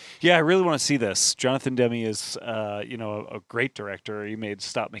Demme. Yeah, I really want to see this. Jonathan Demme is, a great director. He made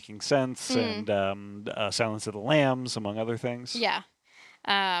Stop Making Sense and Silence of the Lambs, among other things. Yeah.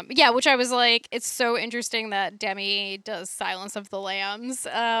 Which I was like, it's so interesting that Demme does Silence of the Lambs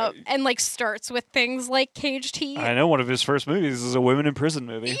and like starts with things like Caged Heat. I know one of his first movies is a women in prison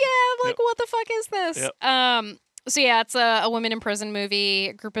movie. Yeah, like what the fuck is this? Yep. So yeah, it's a women in prison movie.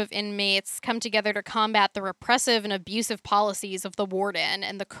 A group of inmates come together to combat the repressive and abusive policies of the warden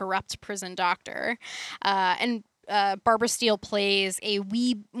and the corrupt prison doctor. Barbara Steele plays a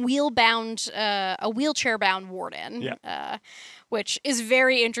wheelchair-bound warden, which is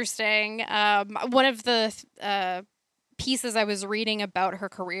very interesting. One of the pieces I was reading about her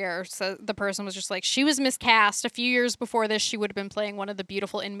career, so the person was just like, she was miscast. A few years before this, she would have been playing one of the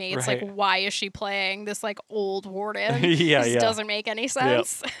beautiful inmates. Right. Like, why is she playing this like old warden? Yeah, This doesn't make any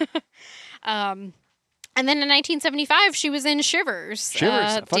sense. And then in 1975, she was in Shivers.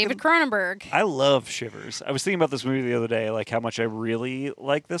 David Cronenberg. I love Shivers. I was thinking about this movie the other day, like how much I really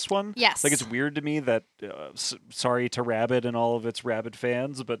like this one. Yes. Like it's weird to me that, sorry to Rabid and all of its Rabid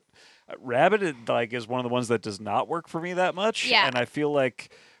fans, but Rabid is one of the ones that does not work for me that much. Yeah. And I feel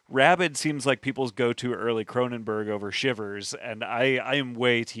like Rabid seems like people's go-to early Cronenberg over Shivers, and I am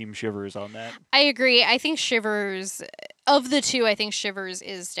way team Shivers on that. I agree. I think Shivers, of the two, I think Shivers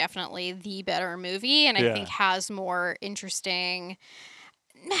is definitely the better movie, and I think has more interesting...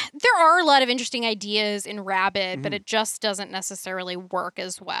 There are a lot of interesting ideas in Rabid, but it just doesn't necessarily work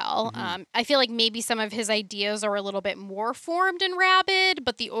as well. I feel like maybe some of his ideas are a little bit more formed in Rabid,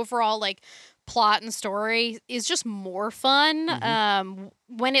 but the overall like plot and story is just more fun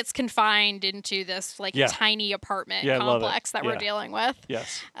when it's confined into this like tiny apartment complex that we're dealing with.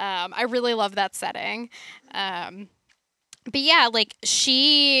 Yes. I really love that setting. But yeah, like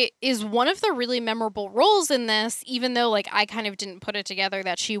she is one of the really memorable roles in this, even though like I kind of didn't put it together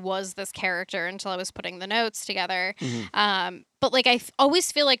that she was this character until I was putting the notes together. But like I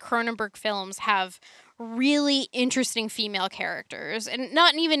always feel like Cronenberg films have really interesting female characters, and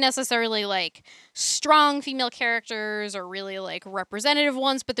not even necessarily like strong female characters or really like representative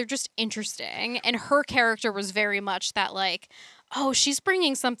ones, but they're just interesting. And her character was very much that like, oh, she's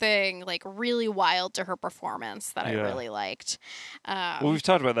bringing something like really wild to her performance that I really liked. Well, we've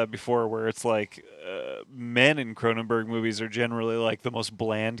talked about that before, where it's like men in Cronenberg movies are generally like the most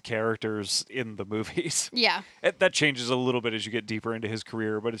bland characters in the movies. Yeah. That changes a little bit as you get deeper into his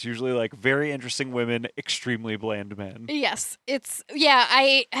career, but it's usually like very interesting women, extremely bland men. Yes.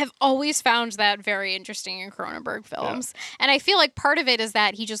 I have always found that very interesting in Cronenberg films. Yeah. And I feel like part of it is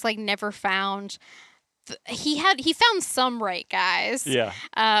that he just like never found... He found some right guys. Yeah.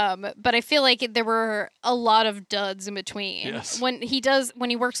 But I feel like there were a lot of duds in between. Yes. When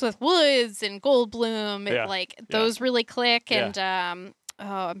he works with Woods and Goldblum, those really click. And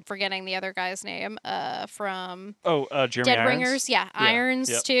I'm forgetting the other guy's name from Jeremy Dead Irons? Ringers. Yeah,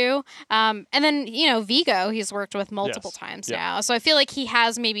 Irons too. And then, Vigo he's worked with multiple times now. So I feel like he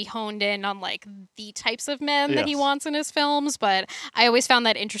has maybe honed in on like the types of men that he wants in his films. But I always found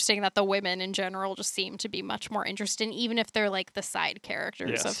that interesting that the women in general just seem to be much more interesting, even if they're like the side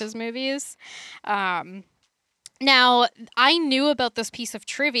characters of his movies. Now, I knew about this piece of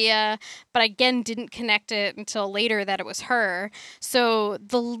trivia, but again, didn't connect it until later that it was her. So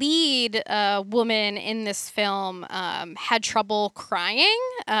the lead woman in this film had trouble crying.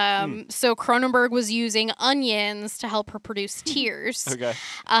 So Cronenberg was using onions to help her produce tears. Okay.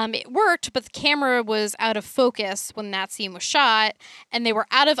 It worked, but the camera was out of focus when that scene was shot, and they were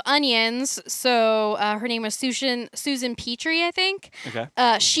out of onions. So her name was Susan Petrie, I think. Okay.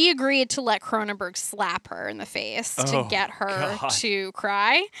 She agreed to let Cronenberg slap her in the face to get her to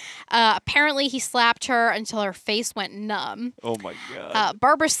cry. Apparently, he slapped her until her face went numb. Oh my God.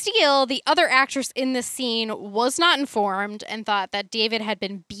 Barbara Steele, the other actress in this scene, was not informed and thought that David had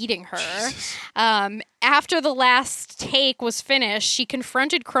been beating her. After the last take was finished, she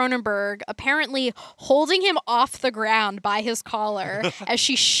confronted Cronenberg, apparently holding him off the ground by his collar as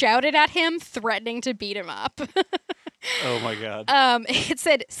she shouted at him, threatening to beat him up. Oh my God. It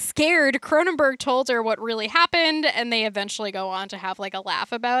said, scared, Cronenberg told her what really happened, and they eventually go on to have like a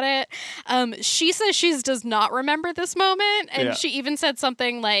laugh about it. She says she does not remember this moment, and she even said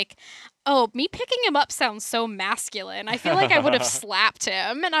something like, oh, me picking him up sounds so masculine. I feel like I would have slapped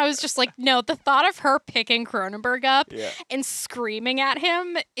him. And I was just like, no, the thought of her picking Cronenberg up and screaming at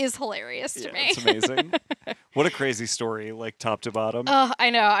him is hilarious to me. It's amazing. What a crazy story, like top to bottom. Oh, I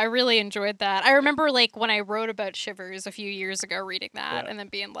know. I really enjoyed that. I remember like when I wrote about Shivers a few years ago reading that and then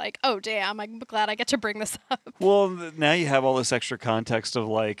being like, oh, damn, I'm glad I get to bring this up. Well, now you have all this extra context of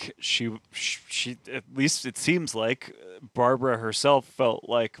like she at least it seems like Barbara herself felt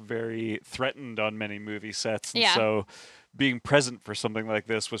like very threatened on many movie sets, and so being present for something like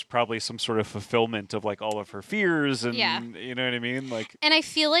this was probably some sort of fulfillment of like all of her fears, and you know what I mean, like. And I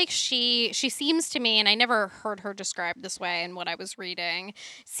feel like she seems to me, and I never heard her described this way in what I was reading,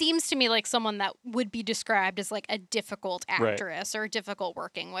 seems to me like someone that would be described as like a difficult actress or difficult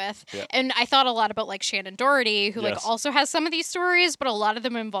working with. Yeah. And I thought a lot about like Shannon Doherty, who like also has some of these stories, but a lot of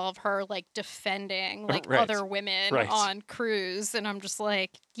them involve her like defending like other women on crews, and I'm just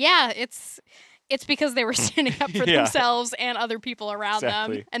like, yeah, it's because they were standing up for themselves and other people around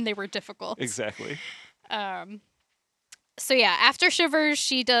them, and they were difficult. Exactly. So yeah, after Shivers,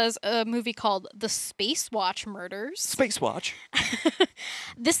 she does a movie called The Spacewatch Murders. Spacewatch.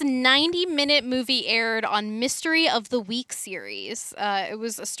 This 90-minute movie aired on Mystery of the Week series. It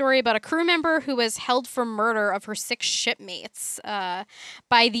was a story about a crew member who was held for murder of her 6 shipmates by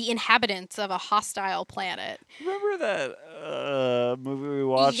the inhabitants of a hostile planet. Remember that movie we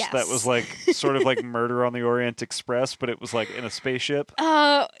watched that was like sort of like Murder on the Orient Express, but it was like in a spaceship?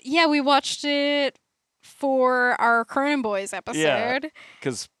 Yeah, we watched it for our Cronin Boys episode. Yeah,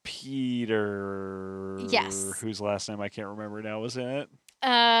 because Peter, whose last name I can't remember now, was in it.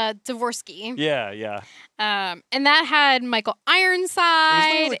 Dvorsky. Yeah. And that had Michael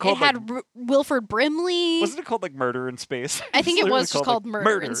Ironside. It had Wilford Brimley. Wasn't it called like Murder in Space? I think it was just called like,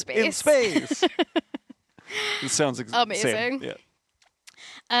 Murder in Space. In Space. It sounds amazing. Yeah.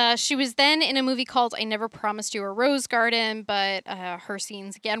 She was then in a movie called I Never Promised You a Rose Garden, but her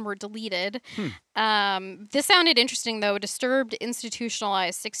scenes, again, were deleted. This sounded interesting, though. A disturbed,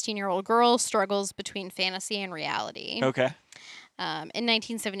 institutionalized 16-year-old girl struggles between fantasy and reality. Okay. In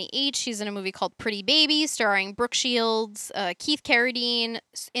 1978, she's in a movie called Pretty Baby, starring Brooke Shields, Keith Carradine,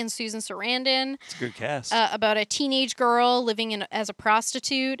 and Susan Sarandon. It's a good cast. About a teenage girl living as a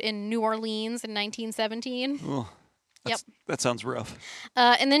prostitute in New Orleans in 1917. Ooh. That sounds rough.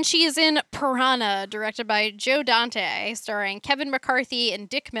 And then she is in Piranha, directed by Joe Dante, starring Kevin McCarthy and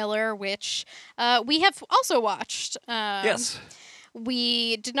Dick Miller, which we have also watched. Yes.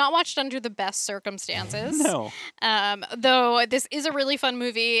 We did not watch it under the best circumstances. No. Though this is a really fun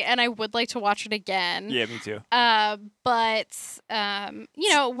movie, and I would like to watch it again. Yeah, me too. But you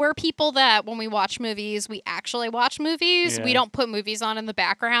know, we're people that when we watch movies, we actually watch movies. Yeah. We don't put movies on in the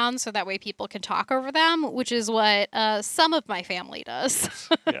background so that way people can talk over them, which is what some of my family does.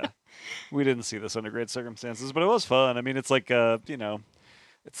 Yeah. We didn't see this under great circumstances, but it was fun. I mean, it's like, you know,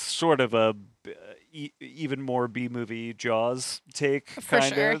 it's sort of a even more B-movie Jaws take,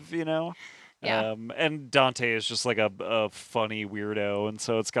 kind of, you know? Yeah. And Dante is just like a funny weirdo, and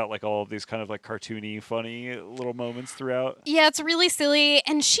so it's got like all of these kind of like cartoony, funny little moments throughout. Yeah, it's really silly,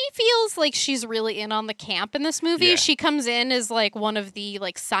 and she feels like she's really in on the camp in this movie. Yeah. She comes in as like one of the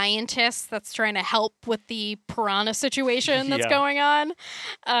like scientists that's trying to help with the piranha situation that's going on.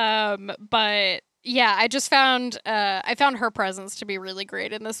 But yeah, I just found her presence to be really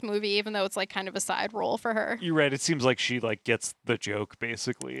great in this movie, even though it's like kind of a side role for her. You're right. It seems like she like gets the joke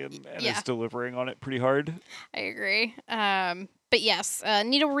basically, and is delivering on it pretty hard. I agree. But yes,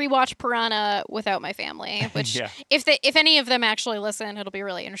 need to rewatch Piranha without my family. Which, if any of them actually listen, it'll be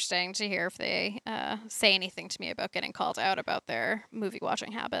really interesting to hear if they say anything to me about getting called out about their movie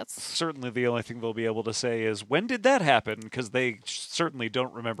watching habits. Certainly, the only thing they'll be able to say is, "When did that happen?" Because they certainly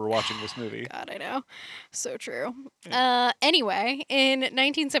don't remember watching this movie. God, I know, so true. Yeah. Anyway, in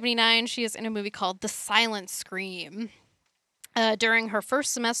 1979, she is in a movie called The Silent Scream. During her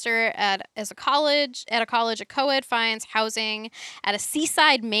first semester at a college, a co-ed finds housing at a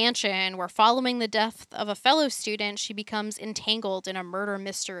seaside mansion where, following the death of a fellow student, she becomes entangled in a murder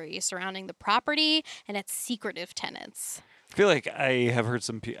mystery surrounding the property and its secretive tenants. I feel like I have heard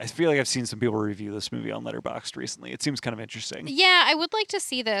I feel like I've seen some people review this movie on Letterboxd recently. It seems kind of interesting. Yeah, I would like to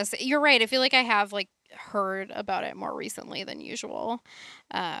see this. You're right. I feel like I have like heard about it more recently than usual.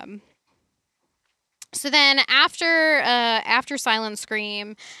 So then after Silent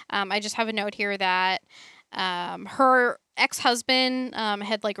Scream, I just have a note here that her ex-husband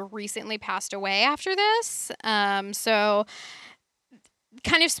had like recently passed away after this. So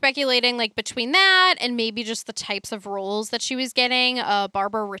kind of speculating like between that and maybe just the types of roles that she was getting,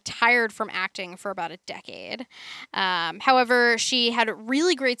 Barbara retired from acting for about a decade. However, she had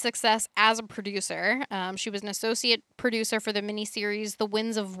really great success as a producer. She was an associate producer for the miniseries The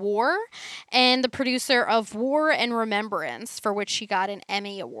Winds of War and the producer of War and Remembrance, for which she got an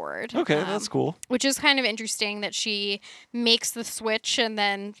Emmy Award. Okay, that's cool. Which is kind of interesting that she makes the switch and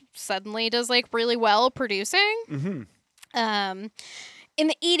then suddenly does like really well producing. Mm-hmm. In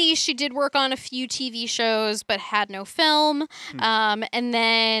the 80s, she did work on a few TV shows, but had no film. And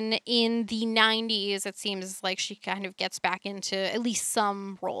then in the 90s, it seems like she kind of gets back into at least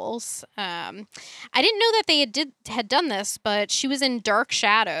some roles. I didn't know that they had done this, but she was in Dark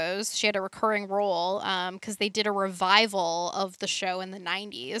Shadows. She had a recurring role because they did a revival of the show in the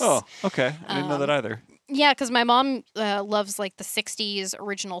 90s. Oh, okay. I didn't know that either. Yeah, because my mom loves like the 60s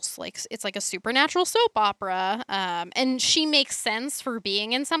originals. Like it's like a supernatural soap opera. And she makes sense for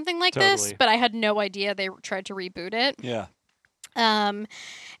being in something like this, Totally. but I had no idea they tried to reboot it. Yeah. And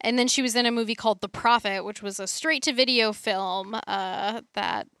then she was in a movie called The Prophet, which was a straight-to-video film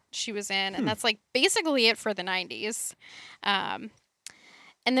that she was in. And that's like basically it for the 90s.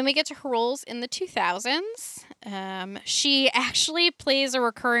 And then we get to her roles in the 2000s. She actually plays a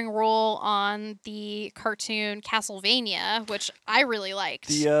recurring role on the cartoon Castlevania, which I really liked.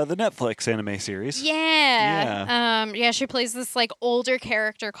 The Netflix anime series. Yeah. She plays this like older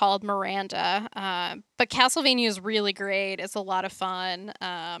character called Miranda. But Castlevania is really great. It's a lot of fun.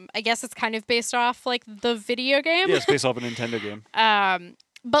 I guess it's kind of based off like the video game. Yeah, it's based off a Nintendo game.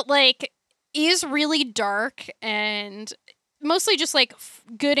 But like is really dark and mostly just like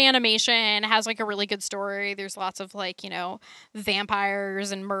good animation, has like a really good story. There's lots of like, you know,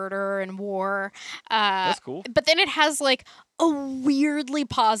 vampires and murder and war. That's cool. But then it has like a weirdly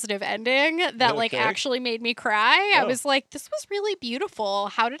positive ending that like actually made me cry. I was like, this was really beautiful.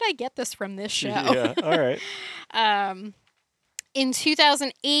 How did I get this from this show? Yeah, all right. In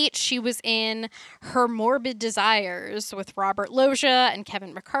 2008, she was in Her Morbid Desires with Robert Loggia and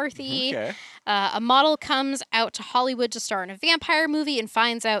Kevin McCarthy. Okay. A model comes out to Hollywood to star in a vampire movie and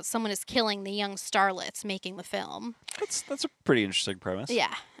finds out someone is killing the young starlets making the film. That's a pretty interesting premise.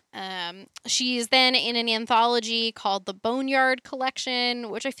 Yeah. She's then in an anthology called The Boneyard Collection,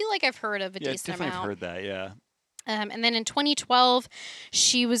 which I feel like I've heard of a decent definitely amount. heard that, yeah. And then in 2012,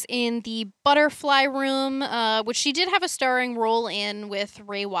 she was in The Butterfly Room, which she did have a starring role in with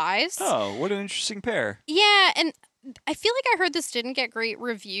Ray Wise. Oh, what an interesting pair. Yeah, and I feel like I heard this didn't get great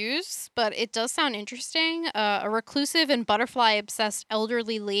reviews, but it does sound interesting. A reclusive and butterfly-obsessed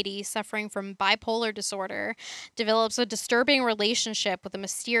elderly lady suffering from bipolar disorder develops a disturbing relationship with a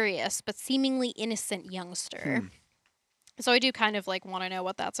mysterious but seemingly innocent youngster. So I do kind of like want to know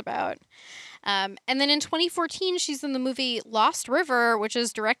what that's about. And then in 2014, she's in the movie Lost River, which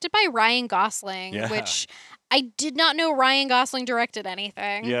is directed by Ryan Gosling, which I did not know Ryan Gosling directed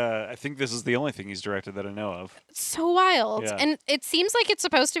anything. Yeah, I think this is the only thing he's directed that I know of. It's so wild. Yeah. And it seems like it's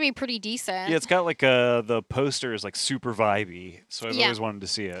supposed to be pretty decent. Yeah, it's got like the poster is like super vibey, so I've always wanted to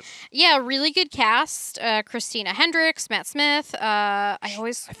see it. Yeah, really good cast. Christina Hendricks, Matt Smith. I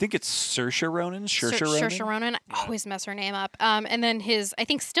think it's Saoirse Ronan. Saoirse Ronan. I always mess her name up. And then his, I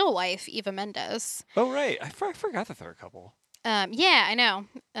think, still wife, Eva Mendes. Oh, right. I forgot that there are a couple. Yeah, I know.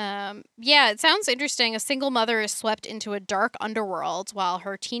 Yeah, it sounds interesting. A single mother is swept into a dark underworld while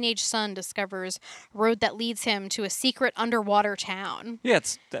her teenage son discovers a road that leads him to a secret underwater town. Yeah,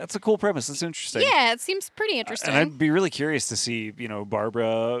 that's a cool premise. It's interesting. Yeah, it seems pretty interesting. And I'd be really curious to see,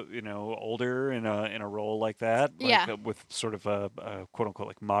 Barbara, older in a role like that. Like, with sort of a quote unquote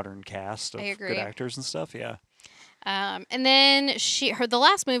like modern cast of good actors and stuff. Yeah. And then the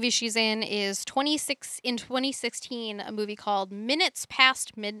last movie she's in is 2016, a movie called Minutes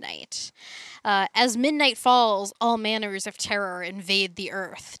Past Midnight. As midnight falls, all manners of terror invade the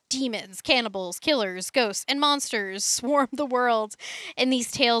earth. Demons, cannibals, killers, ghosts, and monsters swarm the world in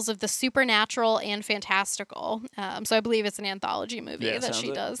these tales of the supernatural and fantastical. So I believe it's an anthology movie that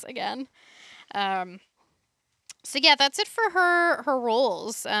she does again. So yeah, that's it for her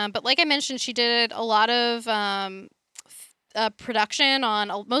roles. But like I mentioned, she did a lot of production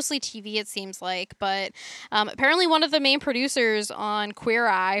on mostly TV, it seems like. But apparently one of the main producers on Queer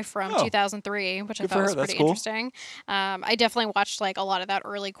Eye from 2003, which I thought was pretty interesting. I definitely watched like a lot of that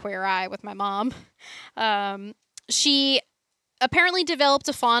early Queer Eye with my mom. She apparently developed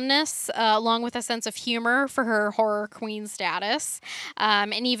a fondness along with a sense of humor for her horror queen status,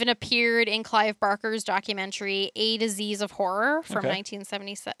 and even appeared in Clive Barker's documentary A Disease of Horror from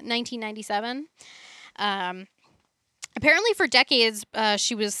 1997. Apparently for decades,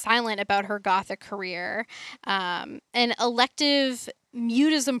 she was silent about her Gothic career. An elective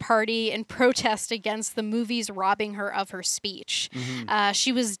mutism party in protest against the movies robbing her of her speech.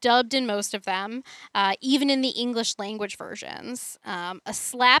 She was dubbed in most of them, even in the English language versions. A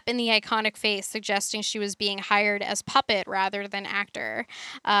slap in the iconic face suggesting she was being hired as puppet rather than actor.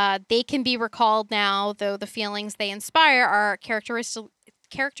 They can be recalled now, though the feelings they inspire are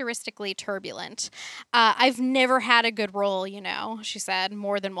characteristically turbulent. I've never had a good role, she said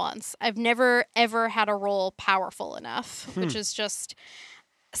more than once. I've never, ever had a role powerful enough, which is just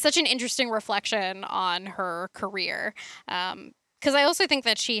such an interesting reflection on her career. Because I also think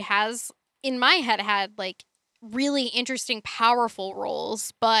that she has, in my head, had like really interesting, powerful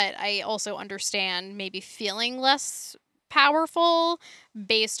roles, but I also understand maybe feeling less powerful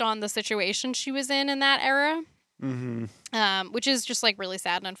based on the situation she was in that era. Which is just like really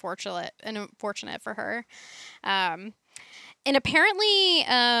sad and unfortunate for her. And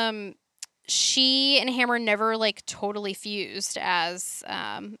apparently, she and Hammer never like totally fused as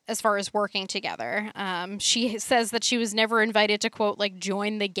far as working together. She says that she was never invited to quote like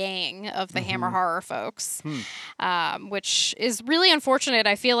join the gang of the Hammer horror folks, which is really unfortunate.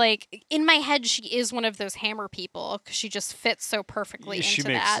 I feel like in my head she is one of those Hammer people because she just fits so perfectly into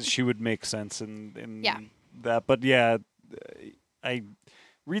that. She would make sense in that, but yeah, I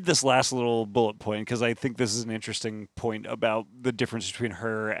read this last little bullet point because I think this is an interesting point about the difference between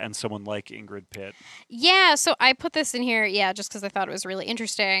her and someone like Ingrid Pitt. Yeah, so I put this in here, just because I thought it was really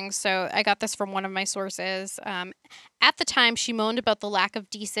interesting. So I got this from one of my sources. At the time, she moaned about the lack of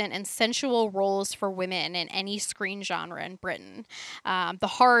decent and sensual roles for women in any screen genre in Britain, the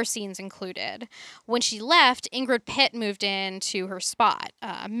horror scenes included. When she left, Ingrid Pitt moved into her spot.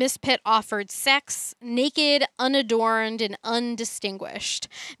 Miss Pitt offered sex, naked, unadorned, and undistinguished.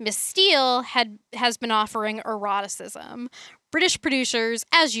 Miss Steele has been offering eroticism. British producers,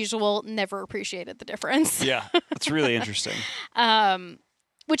 as usual, never appreciated the difference. Yeah, that's really interesting.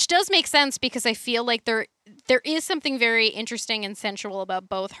 Which does make sense because I feel like there is something very interesting and sensual about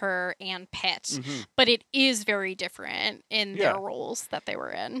both her and Pitt, but it is very different in their roles that they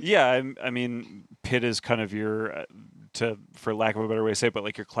were in. Yeah, I mean, Pitt is kind of your, for lack of a better way to say it, but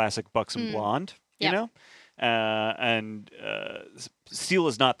like your classic buxom blonde, you know? And Steele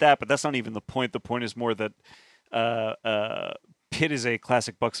is not that, but that's not even the point. The point is more that Pitt is a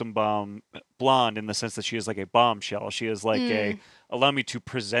classic buxom blonde in the sense that she is like a bombshell. She is like allow me to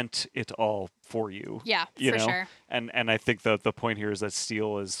present it all for you. Yeah, you for know? sure. And I think the point here is that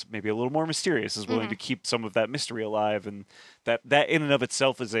Steele is maybe a little more mysterious, is willing to keep some of that mystery alive, and that in and of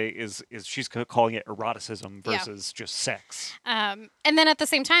itself is she's calling it eroticism versus just sex. And then at the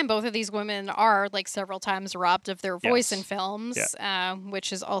same time, both of these women are like several times robbed of their voice in films,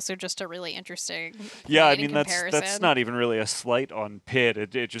 which is also just a really interesting I mean that's not even really a slight on Pitt.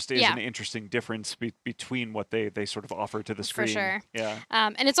 It just is an interesting difference between what they sort of offer to the screen. For sure. Yeah.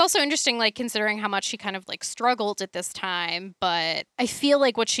 And it's also interesting, like, considering how much she kind of, like, struggled at this time. But I feel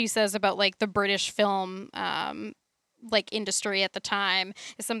like what she says about, like, the British film, like, industry at the time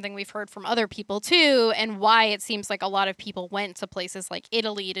is something we've heard from other people, too. And why it seems like a lot of people went to places like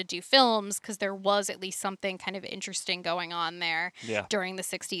Italy to do films, because there was at least something kind of interesting going on there during the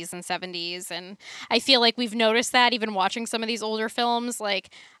 60s and 70s. And I feel like we've noticed that even watching some of these older films, like,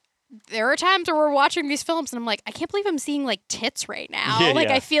 there are times where we're watching these films and I'm like, I can't believe I'm seeing like tits right now.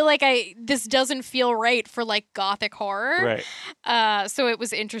 I feel like this doesn't feel right for like gothic horror. Right. So it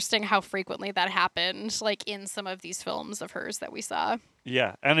was interesting how frequently that happened, like in some of these films of hers that we saw.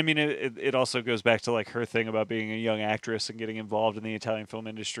 Yeah, and I mean, it also goes back to like her thing about being a young actress and getting involved in the Italian film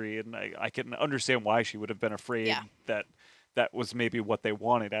industry, and I can understand why she would have been afraid that was maybe what they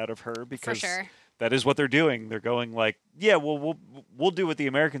wanted out of her, because that is what they're doing. They're going like, we'll do what the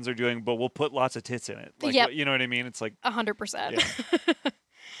Americans are doing, but we'll put lots of tits in it. Like, you know what I mean? It's like 100%.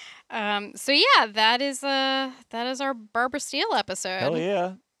 So that is our Barbara Steele episode. Hell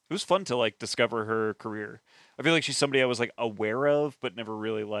yeah. It was fun to like discover her career. I feel like she's somebody I was like aware of, but never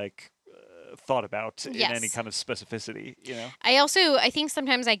really like thought about in any kind of specificity, you know? I think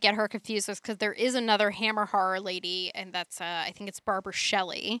sometimes I get her confused because there is another Hammer horror lady, and that's, I think it's Barbara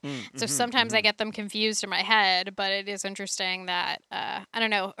Shelley. So sometimes I get them confused in my head, but it is interesting that, I don't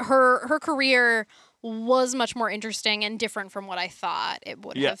know, her career was much more interesting and different from what I thought it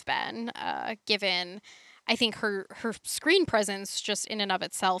would have been, given, I think her screen presence just in and of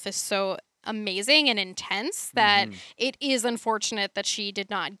itself is so amazing and intense that it is unfortunate that she did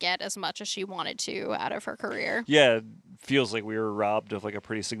not get as much as she wanted to out of her career. Yeah, it feels like we were robbed of like a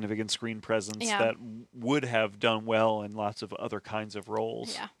pretty significant screen presence that would have done well in lots of other kinds of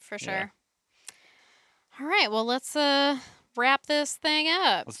roles. Yeah, for sure. All right, well, let's wrap this thing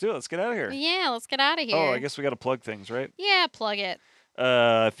up. Let's do it. Let's get out of here. Yeah, let's get out of here. Oh, I guess we got to plug things, right? Yeah, plug it.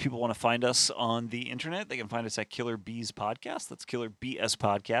 If people want to find us on the internet, they can find us at Killer Bees Podcast. That's Killer BS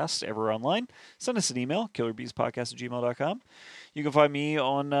Podcast, ever online. Send us an email, killerbeespodcast@gmail.com. You can find me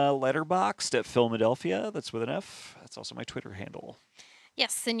on Letterboxd at Philadelphia. That's with an F. That's also my Twitter handle.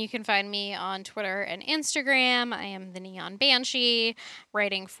 Yes, and you can find me on Twitter and Instagram. I am the Neon Banshee,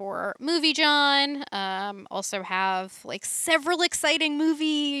 writing for Movie John. Also have like several exciting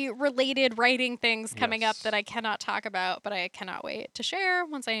movie-related writing things coming up that I cannot talk about, but I cannot wait to share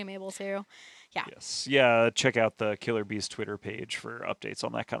once I am able to. Yeah. Yes. Yeah, check out the Killer Bees Twitter page for updates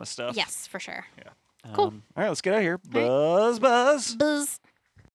on that kind of stuff. Yes, for sure. Yeah. Cool. All right, let's get out of here. All right. Buzz. Buzz.